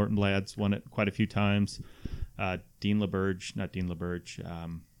Tobin Ortenblad's won it quite a few times. James LaBerge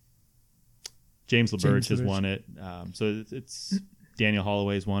has won it. So it's Daniel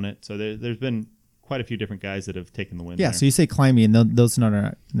Holloway's won it. So there's been quite a few different guys that have taken the win. Yeah, there. So you say climbing, and those are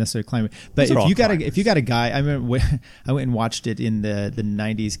not necessarily climbing. But if you got a guy, I remember I went and watched it in the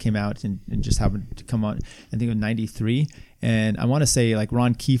 90s, came out and just happened to come on. I think it was 93, and I want to say like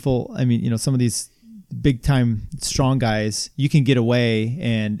Ron Kiefel. I mean, some of these big time strong guys, you can get away,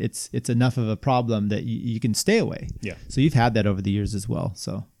 and it's enough of a problem that you can stay away. Yeah. So you've had that over the years as well.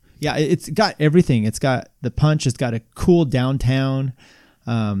 So yeah, it's got everything. It's got the punch. It's got a cool downtown.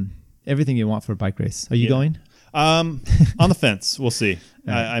 Everything you want for a bike race. Are you going? On the fence. We'll see.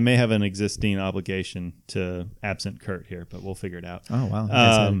 I may have an existing obligation to absent Kurt here, but we'll figure it out. Oh, wow.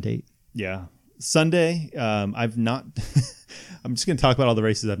 That's out of date. Yeah. Sunday, I've not... I'm just going to talk about all the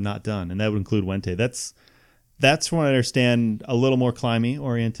races I've not done, and that would include Wente. That's from what I understand, a little more climbing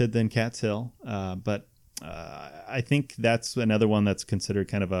oriented than Cat's Hill, but I think that's another one that's considered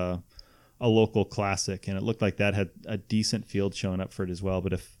kind of a local classic, and it looked like that had a decent field showing up for it as well.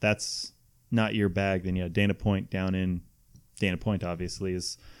 But if that's not your bag, then yeah, Dana Point down in Dana Point obviously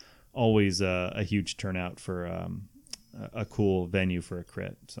is always a huge turnout for a cool venue for a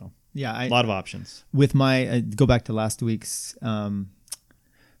crit. So yeah, a lot of options. With my go back to last week's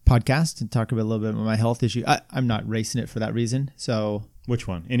podcast and talk a little bit about my health issue. I'm not racing it for that reason. So which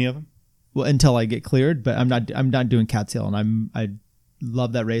one? Any of them? Well, until I get cleared, but I'm not doing Cat's Hill, and I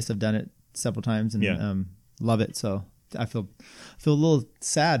love that race. I've done it several times and love it. So I feel a little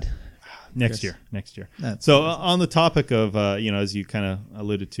sad. Next year. So on the topic of as you kind of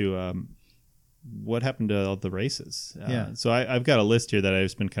alluded to, what happened to all the races? So I've got a list here that I've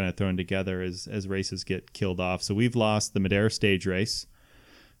just been kind of throwing together as races get killed off. So we've lost the Madera stage race,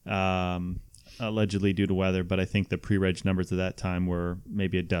 allegedly due to weather, but I think the pre-reg numbers at that time were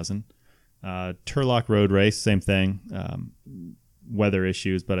maybe a dozen. Turlock Road race, same thing. Weather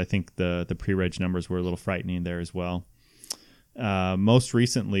issues, but I think the pre-reg numbers were a little frightening there as well. Most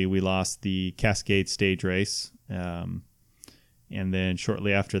recently, we lost the Cascade stage race, and then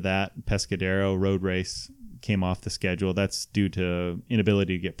shortly after that, Pescadero road race came off the schedule. That's due to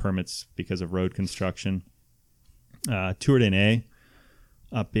inability to get permits because of road construction. Tour de Ne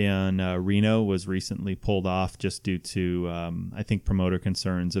up in Reno was recently pulled off just due to, I think, promoter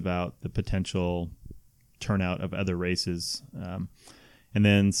concerns about the potential turnout of other races. And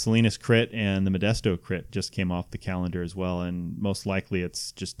then Salinas Crit and the Modesto Crit just came off the calendar as well, and most likely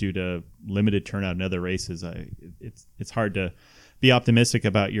it's just due to limited turnout in other races. It's hard to be optimistic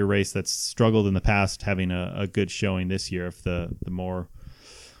about your race that's struggled in the past having a good showing this year if the more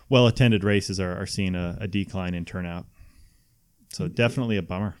well-attended races are seeing a decline in turnout. So definitely a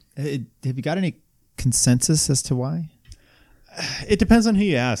bummer. Have you got any consensus as to why? It depends on who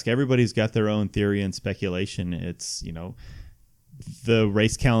you ask. Everybody's got their own theory and speculation. It's, the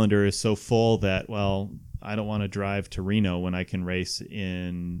race calendar is so full that, well, I don't want to drive to Reno when I can race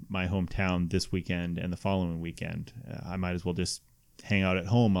in my hometown this weekend and the following weekend. I might as well just hang out at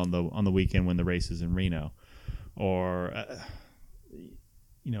home on the weekend when the race is in Reno. Or,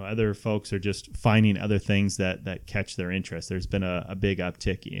 other folks are just finding other things that catch their interest. There's been a big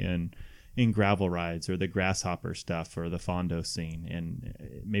uptick in gravel rides or the grasshopper stuff or the Fondo scene,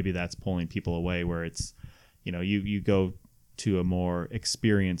 and maybe that's pulling people away where it's, you go to a more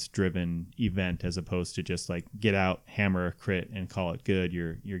experience driven event as opposed to just like get out, hammer a crit and call it good.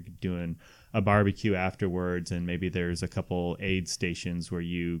 You're doing a barbecue afterwards, and maybe there's a couple aid stations where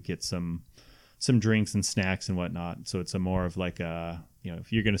you get some drinks and snacks and whatnot. So it's a more of like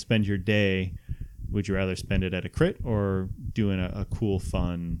if you're going to spend your day, would you rather spend it at a crit or doing a cool,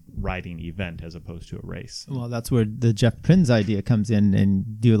 fun riding event as opposed to a race? Well, that's where the Jeff Prinz idea comes in,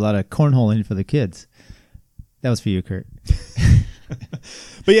 and do a lot of cornholing for the kids. That was for you, Kurt.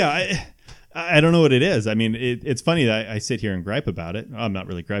 But yeah, I don't know what it is. I mean, it's funny that I sit here and gripe about it. I'm not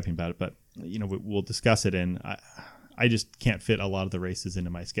really griping about it, but we'll discuss it, and I just can't fit a lot of the races into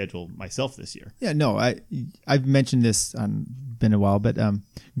my schedule myself this year. Yeah, no, I've mentioned this been a while, but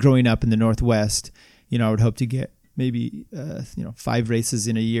growing up in the Northwest, I would hope to get maybe 5 races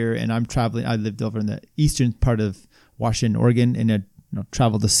in a year, and I'm traveling. I lived over in the eastern part of Washington, Oregon, and I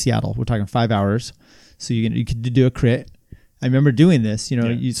traveled to Seattle. We're talking 5 hours, so you could do a crit. I remember doing this. So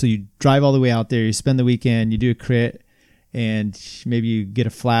you drive all the way out there, you spend the weekend, you do a crit, and maybe you get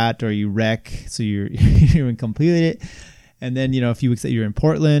a flat or you wreck, so you completed it. And then, a few weeks that you're in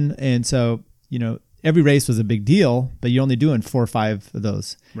Portland. And so, every race was a big deal, but you're only doing 4 or 5 of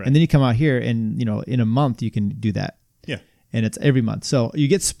those. Right. And then you come out here and, in a month you can do that. Yeah. And it's every month. So you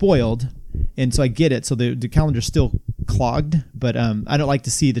get spoiled. And so I get it. So the calendar's still clogged, but I don't like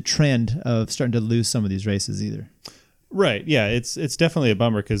to see the trend of starting to lose some of these races either. Right. Yeah. It's definitely a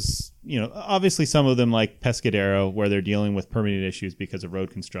bummer because, obviously some of them like Pescadero where they're dealing with permitting issues because of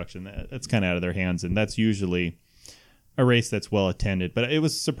road construction, that's kind of out of their hands. And that's usually a race that's well attended. But it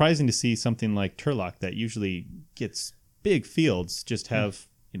was surprising to see something like Turlock that usually gets big fields just have,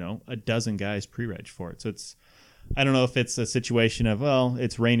 a dozen guys pre-reg for it. So I don't know if it's a situation of, well,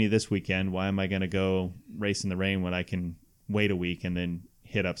 it's rainy this weekend. Why am I going to go race in the rain when I can wait a week and then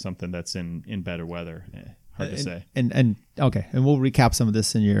hit up something that's in better weather? Hard to say. And okay. And we'll recap some of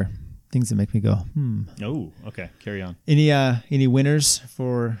this in your things that make me go, Oh, okay. Carry on. Any winners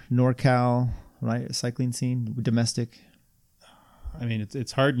for NorCal, right? Cycling scene, domestic? I mean,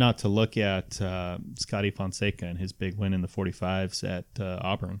 it's hard not to look at Scotty Fonseca and his big win in the 45s at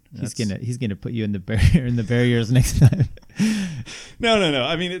Auburn. He's gonna put you in the barriers next time. No.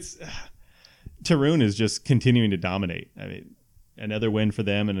 I mean, Tarun is just continuing to dominate. I mean, another win for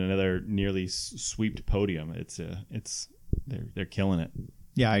them and another nearly sweeped podium. They're killing it.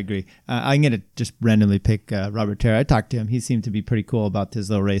 Yeah, I agree. I'm gonna just randomly pick Robert Terra. I talked to him. He seemed to be pretty cool about his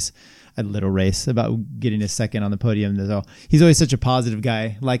little race, about getting a second on the podium. So he's always such a positive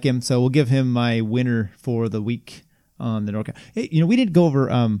guy, like him. So we'll give him my winner for the week on the NorCal. Hey, we didn't go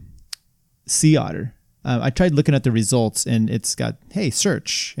over Sea Otter. I tried looking at the results, and it's got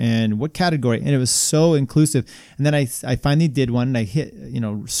search and what category, and it was so inclusive. And then I finally did one, and I hit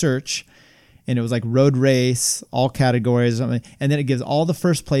search. And it was like road race, all categories, or something. And then it gives all the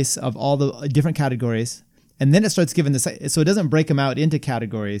first place of all the different categories. And then it starts giving so it doesn't break them out into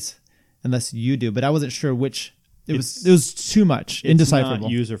categories unless you do. But I wasn't sure which. It was too much, indecipherable. It's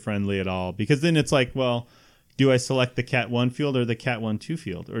not user friendly at all because then it's like, well, do I select the Cat 1 field or the Cat 1-2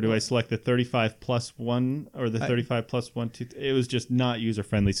 field? Or do I select the 35 plus 1 or the 35 plus 1, 2? It was just not user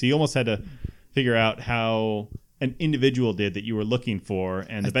friendly. So you almost had to figure out how an individual did that you were looking for,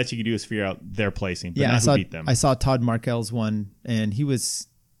 and the best you could do is figure out their placing, but not who beat them. I saw Todd Markel's one, and he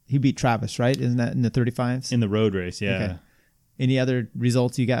beat Travis, right? Isn't that in the 35s? In the road race, yeah. Okay. Any other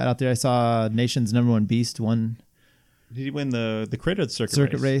results you got out there? I saw Nation's number 1 beast won. Did he win the crit or the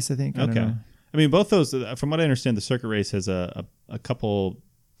circuit race? I think. I don't know. I mean, both those, from what I understand, the circuit race has a couple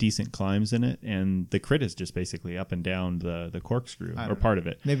decent climbs in it, and the crit is just basically up and down the corkscrew or part of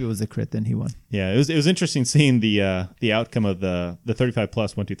it. Maybe it was the crit, then he won. Yeah, it was interesting seeing the outcome of the 35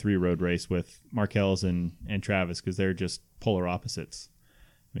 plus 1-2-3 road race with Markel's and Travis because they're just polar opposites.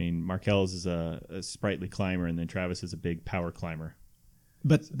 I mean, Markel's is a sprightly climber, and then Travis is a big power climber.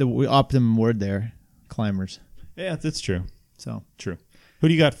 But the optimum word there, climbers. Yeah, that's true. So true. Who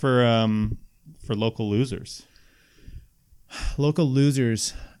do you got for local losers? Local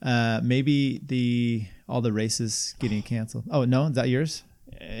losers, maybe all the races getting canceled. Oh no, is that yours?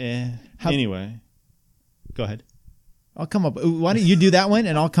 Anyway, go ahead. I'll come up. Why don't you do that one,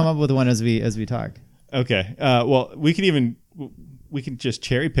 and I'll come up with one as we talk. Okay. Well, we can just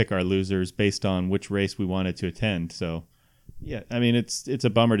cherry pick our losers based on which race we wanted to attend. So, yeah, I mean it's a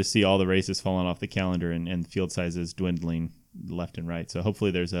bummer to see all the races falling off the calendar and field sizes dwindling left and right. So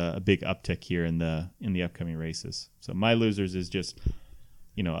hopefully there's a big uptick here in the upcoming races. So my losers is just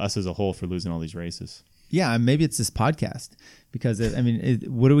us as a whole for losing all these races. Yeah, maybe it's this podcast because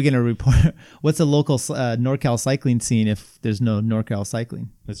what are we going to report? What's a local NorCal cycling scene if there's no NorCal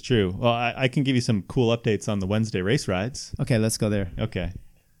cycling? That's true. Well, I can give you some cool updates on the Wednesday race rides. Okay, let's go there. Okay,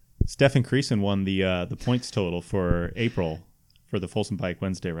 Stefan Creason won the points total for April for the Folsom Bike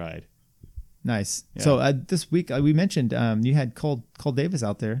Wednesday ride. Nice. Yeah. So this week we mentioned you had Cole Davis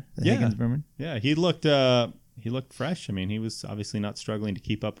out there at Higgins-Berman. Yeah, he looked fresh. I mean, he was obviously not struggling to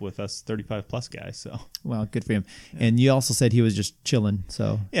keep up with us 35 plus guys. So well, good for him. Yeah. And you also said he was just chilling.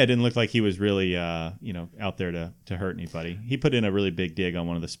 So yeah, it didn't look like he was really out there to hurt anybody. He put in a really big dig on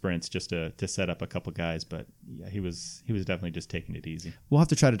one of the sprints just to set up a couple guys, but yeah, he was definitely just taking it easy. We'll have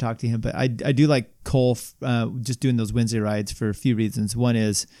to try to talk to him, but I do like Cole just doing those Wednesday rides for a few reasons. One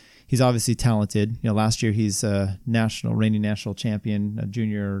is he's obviously talented. Last year he's a reigning national champion, a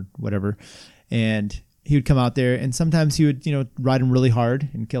junior or whatever, and he would come out there, and sometimes he would, ride him really hard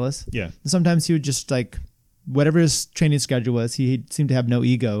and kill us. Yeah. And sometimes he would just whatever his training schedule was, he seemed to have no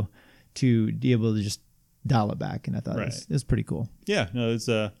ego to be able to just dial it back, and I thought it was pretty cool. Yeah. No, it's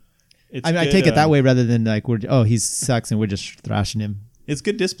I take it that way rather than he sucks and we're just thrashing him. It's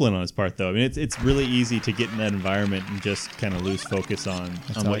good discipline on his part, though. I mean, it's really easy to get in that environment and just kind of lose focus on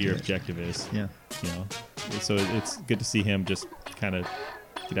what your objective is. Yeah. You know, so it's good to see him just kind of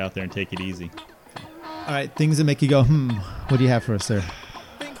get out there and take it easy. All right, things that make you go, What do you have for us there?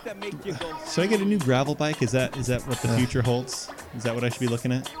 Should I get a new gravel bike? Is that what the future holds? Is that what I should be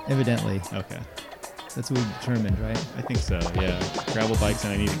looking at? Evidently. Okay. That's what we determined, right? I think so, yeah. Gravel bikes,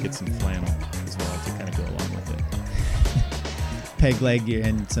 and I need to get some flannel as well to kind of go along with it. Peg leg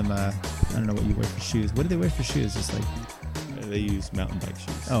and some, I don't know what you wear for shoes. What do they wear for shoes? Just like... They use mountain bike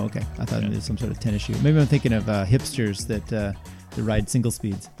shoes. Oh, okay. I thought it was some sort of tennis shoe. Maybe I'm thinking of hipsters that ride single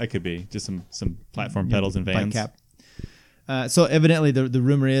speeds. That could be. Just some platform pedals and vans. Bike cap. So evidently the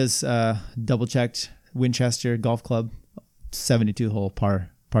rumor is double-checked Winchester Golf Club, 72 hole par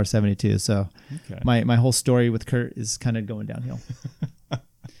 72. So my whole story with Kurt is kind of going downhill.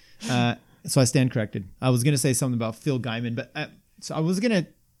 So I stand corrected. I was going to say something about Phil Guyman, but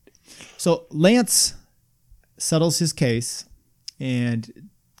so Lance settles his case, and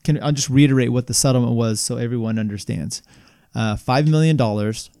I'll just reiterate what the settlement was so everyone understands. $5 million,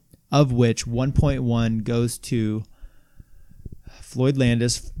 of which 1.1 goes to Floyd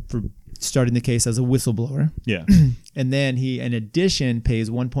Landis for starting the case as a whistleblower. Yeah. And then he, in addition, pays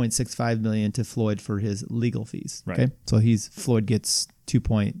 $1.65 million to Floyd for his legal fees. Right. Okay. So Floyd gets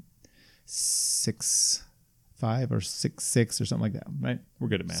 2.65 or 66 or something like that, right? We're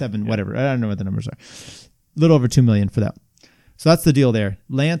good at math. 7, whatever. I don't know what the numbers are. A little over $2 million for that. So that's the deal there.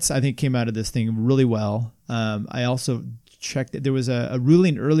 Lance, I think, came out of this thing really well. I also checked that there was a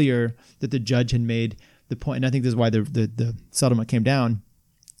ruling earlier that the judge had made the point, and I think this is why the settlement came down,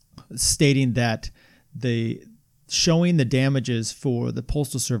 stating that showing the damages for the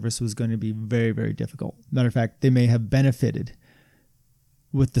Postal Service was going to be very, very difficult. Matter of fact, they may have benefited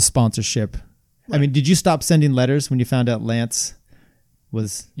with the sponsorship. Right. I mean, did you stop sending letters when you found out Lance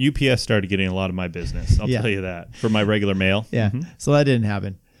was... UPS started getting a lot of my business, I'll tell you that, for my regular mail. Yeah, So that didn't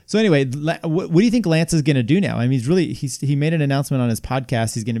happen. So anyway, what do you think Lance is going to do now? I mean, he made an announcement on his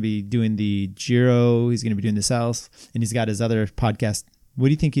podcast. He's going to be doing the Giro. He's going to be doing the South, and he's got his other podcast. What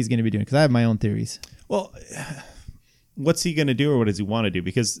do you think he's going to be doing? Because I have my own theories. Well, what's he going to do, or what does he want to do?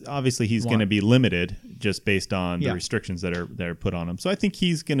 Because obviously he's going to be limited just based on the restrictions that are put on him. So I think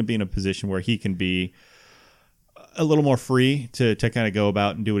he's going to be in a position where he can be a little more free to kind of go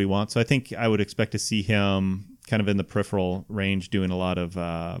about and do what he wants. So I think I would expect to see him kind of in the peripheral range doing a lot of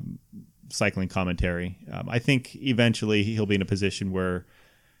cycling commentary. I think eventually he'll be in a position where,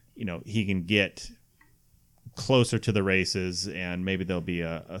 he can get closer to the races, and maybe there'll be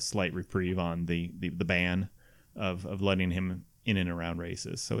a slight reprieve on the ban of letting him in and around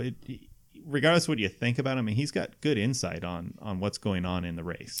races. So regardless of what you think about him, I mean, he's got good insight on what's going on in the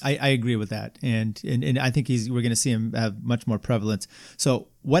race. I agree with that, and I think we're going to see him have much more prevalence. So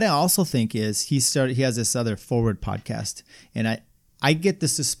what I also think is he has this other Forward podcast, and I get the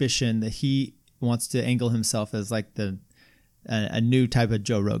suspicion that he wants to angle himself as like a new type of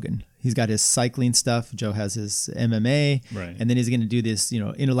Joe Rogan. He's got his cycling stuff. Joe has his MMA, right? And then he's going to do this,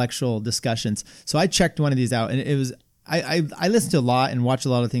 intellectual discussions. So I checked one of these out, and it was I listen to a lot and watch a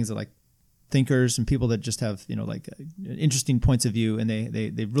lot of things that like thinkers and people that just have interesting points of view, and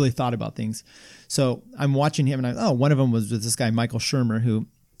they really thought about things. So I'm watching him, and one of them was with this guy Michael Shermer, who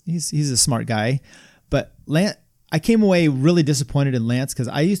he's a smart guy, but I came away really disappointed in Lance because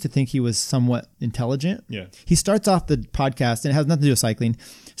I used to think he was somewhat intelligent. Yeah. He starts off the podcast, and it has nothing to do with cycling.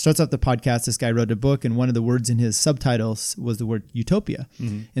 Starts off the podcast, this guy wrote a book, and one of the words in his subtitles was the word utopia.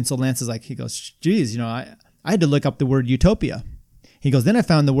 Mm-hmm. And so Lance is like, he goes, geez, I had to look up the word utopia. He goes, then I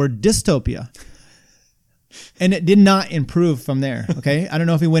found the word dystopia. And it did not improve from there, okay? I don't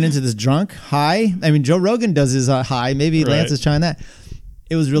know if he went into this drunk, high. I mean, Joe Rogan does his high. Maybe Lance is trying that.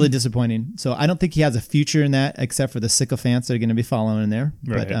 It was really disappointing. So I don't think he has a future in that, except for the sycophants that are going to be following in there.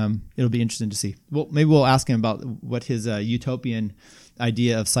 Right. But it'll be interesting to see. Well, maybe we'll ask him about what his utopian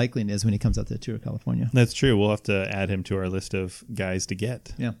idea of cycling is when he comes out to the Tour of California. That's true. We'll have to add him to our list of guys to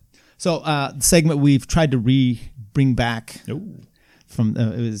get. Yeah. So the segment we've tried to bring back from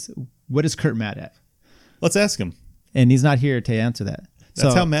it was, what is Kurt mad at? Let's ask him. And he's not here to answer that.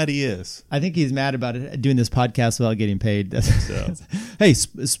 That's how mad he is. I think he's mad about it, doing this podcast without getting paid. So. Hey,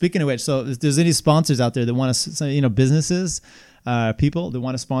 speaking of which, so if there's any sponsors out there that want to, businesses, people that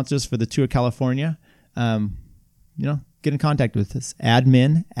want to sponsor us for the Tour of California, get in contact with us.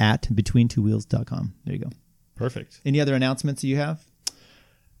 admin@betweentwowheels.com. There you go. Perfect. Any other announcements that you have?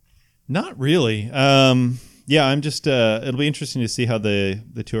 Not really. Yeah, I'm just. It'll be interesting to see how the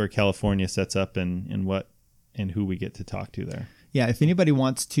Tour of California sets up and who we get to talk to there. Yeah, if anybody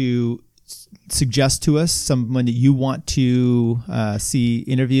wants to suggest to us someone that you want to see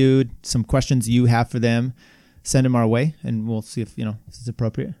interviewed, some questions you have for them, send them our way, and we'll see if it's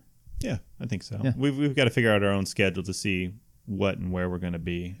appropriate. Yeah, I think so. Yeah. We've got to figure out our own schedule to see what and where we're going to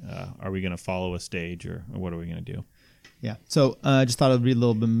be. Are we going to follow a stage, or what are we going to do? Yeah. So I just thought I'd read a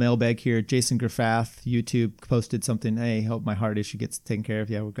little bit of mailbag here. Jason Graffath, YouTube, posted something. Hey, hope my heart issue gets taken care of.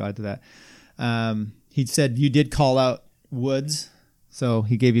 Yeah, we're glad to that. He said you did call out Woods, so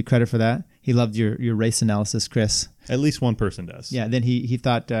he gave you credit for that. He loved your race analysis, Chris. At least one person does. Yeah. Then he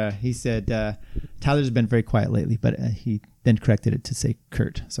thought he said Tyler's been very quiet lately, but he then corrected it to say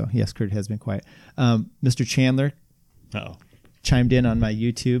Kurt. So yes, Kurt has been quiet. Mr. Chandler. Chimed in on my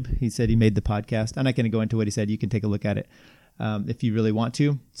YouTube. He said he made the podcast. I'm not going to go into what he said. You can take a look at it if you really want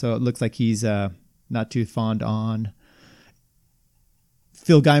to. So it looks like he's not too fond on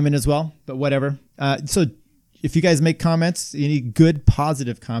Phil Guyman as well, but whatever. So if you guys make comments, any good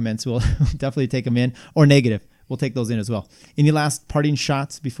positive comments, we'll definitely take them in, or negative. We'll take those in as well. Any last parting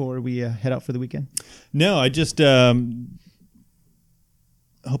shots before we head out for the weekend? No, I just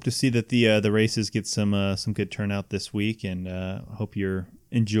hope to see that the races get some good turnout this week, and hope you're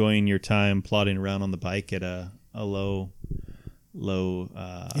enjoying your time plodding around on the bike at a low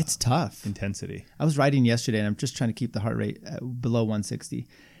it's tough intensity. I was riding yesterday, and I'm just trying to keep the heart rate below 160,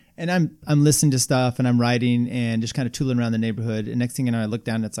 and I'm listening to stuff, and I'm riding and just kind of tooling around the neighborhood, and next thing you know, I look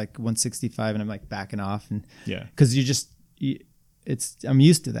down, it's like 165, and I'm like backing off, and because I'm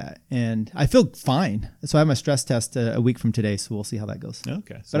used to that, and I feel fine. So I have my stress test a week from today, so we'll see how that goes.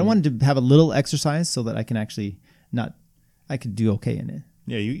 Okay. So but I wanted to have a little exercise so that I can actually I could do okay in it.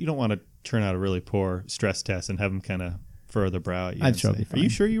 Yeah, you don't want to turn out a really poor stress test and have them kind of furrow the brow at you. I'm sure I'll be fine. Are you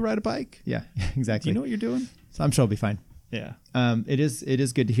sure you ride a bike? Yeah, exactly. Do you know what you're doing? So I'm sure I'll be fine. Yeah. It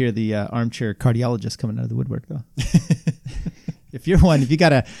is good to hear the armchair cardiologist coming out of the woodwork, though. If you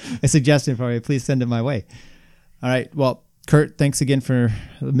got a suggestion for me, please send it my way. All right. Well, Kurt, thanks again for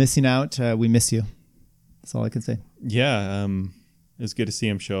missing out. We miss you. That's all I can say. Yeah. It was good to see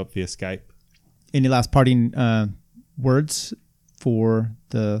him show up via Skype. Any last parting words for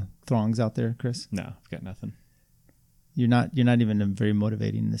the throngs out there, Chris? No, I've got nothing. You're not even very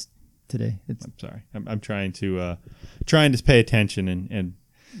motivating this today. I'm sorry. I'm trying to pay attention and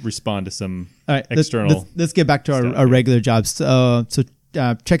respond to some external. Let's get back to our regular jobs. So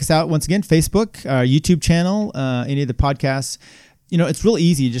check us out once again, Facebook, our YouTube channel, any of the podcasts. It's real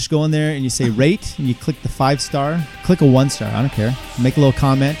easy. You just go in there and you say rate, and you click the 5-star, click a 1-star. I don't care. Make a little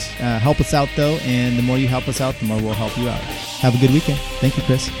comment. Help us out, though. And the more you help us out, the more we'll help you out. Have a good weekend. Thank you,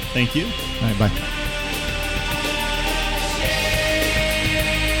 Chris. Thank you. All right, bye.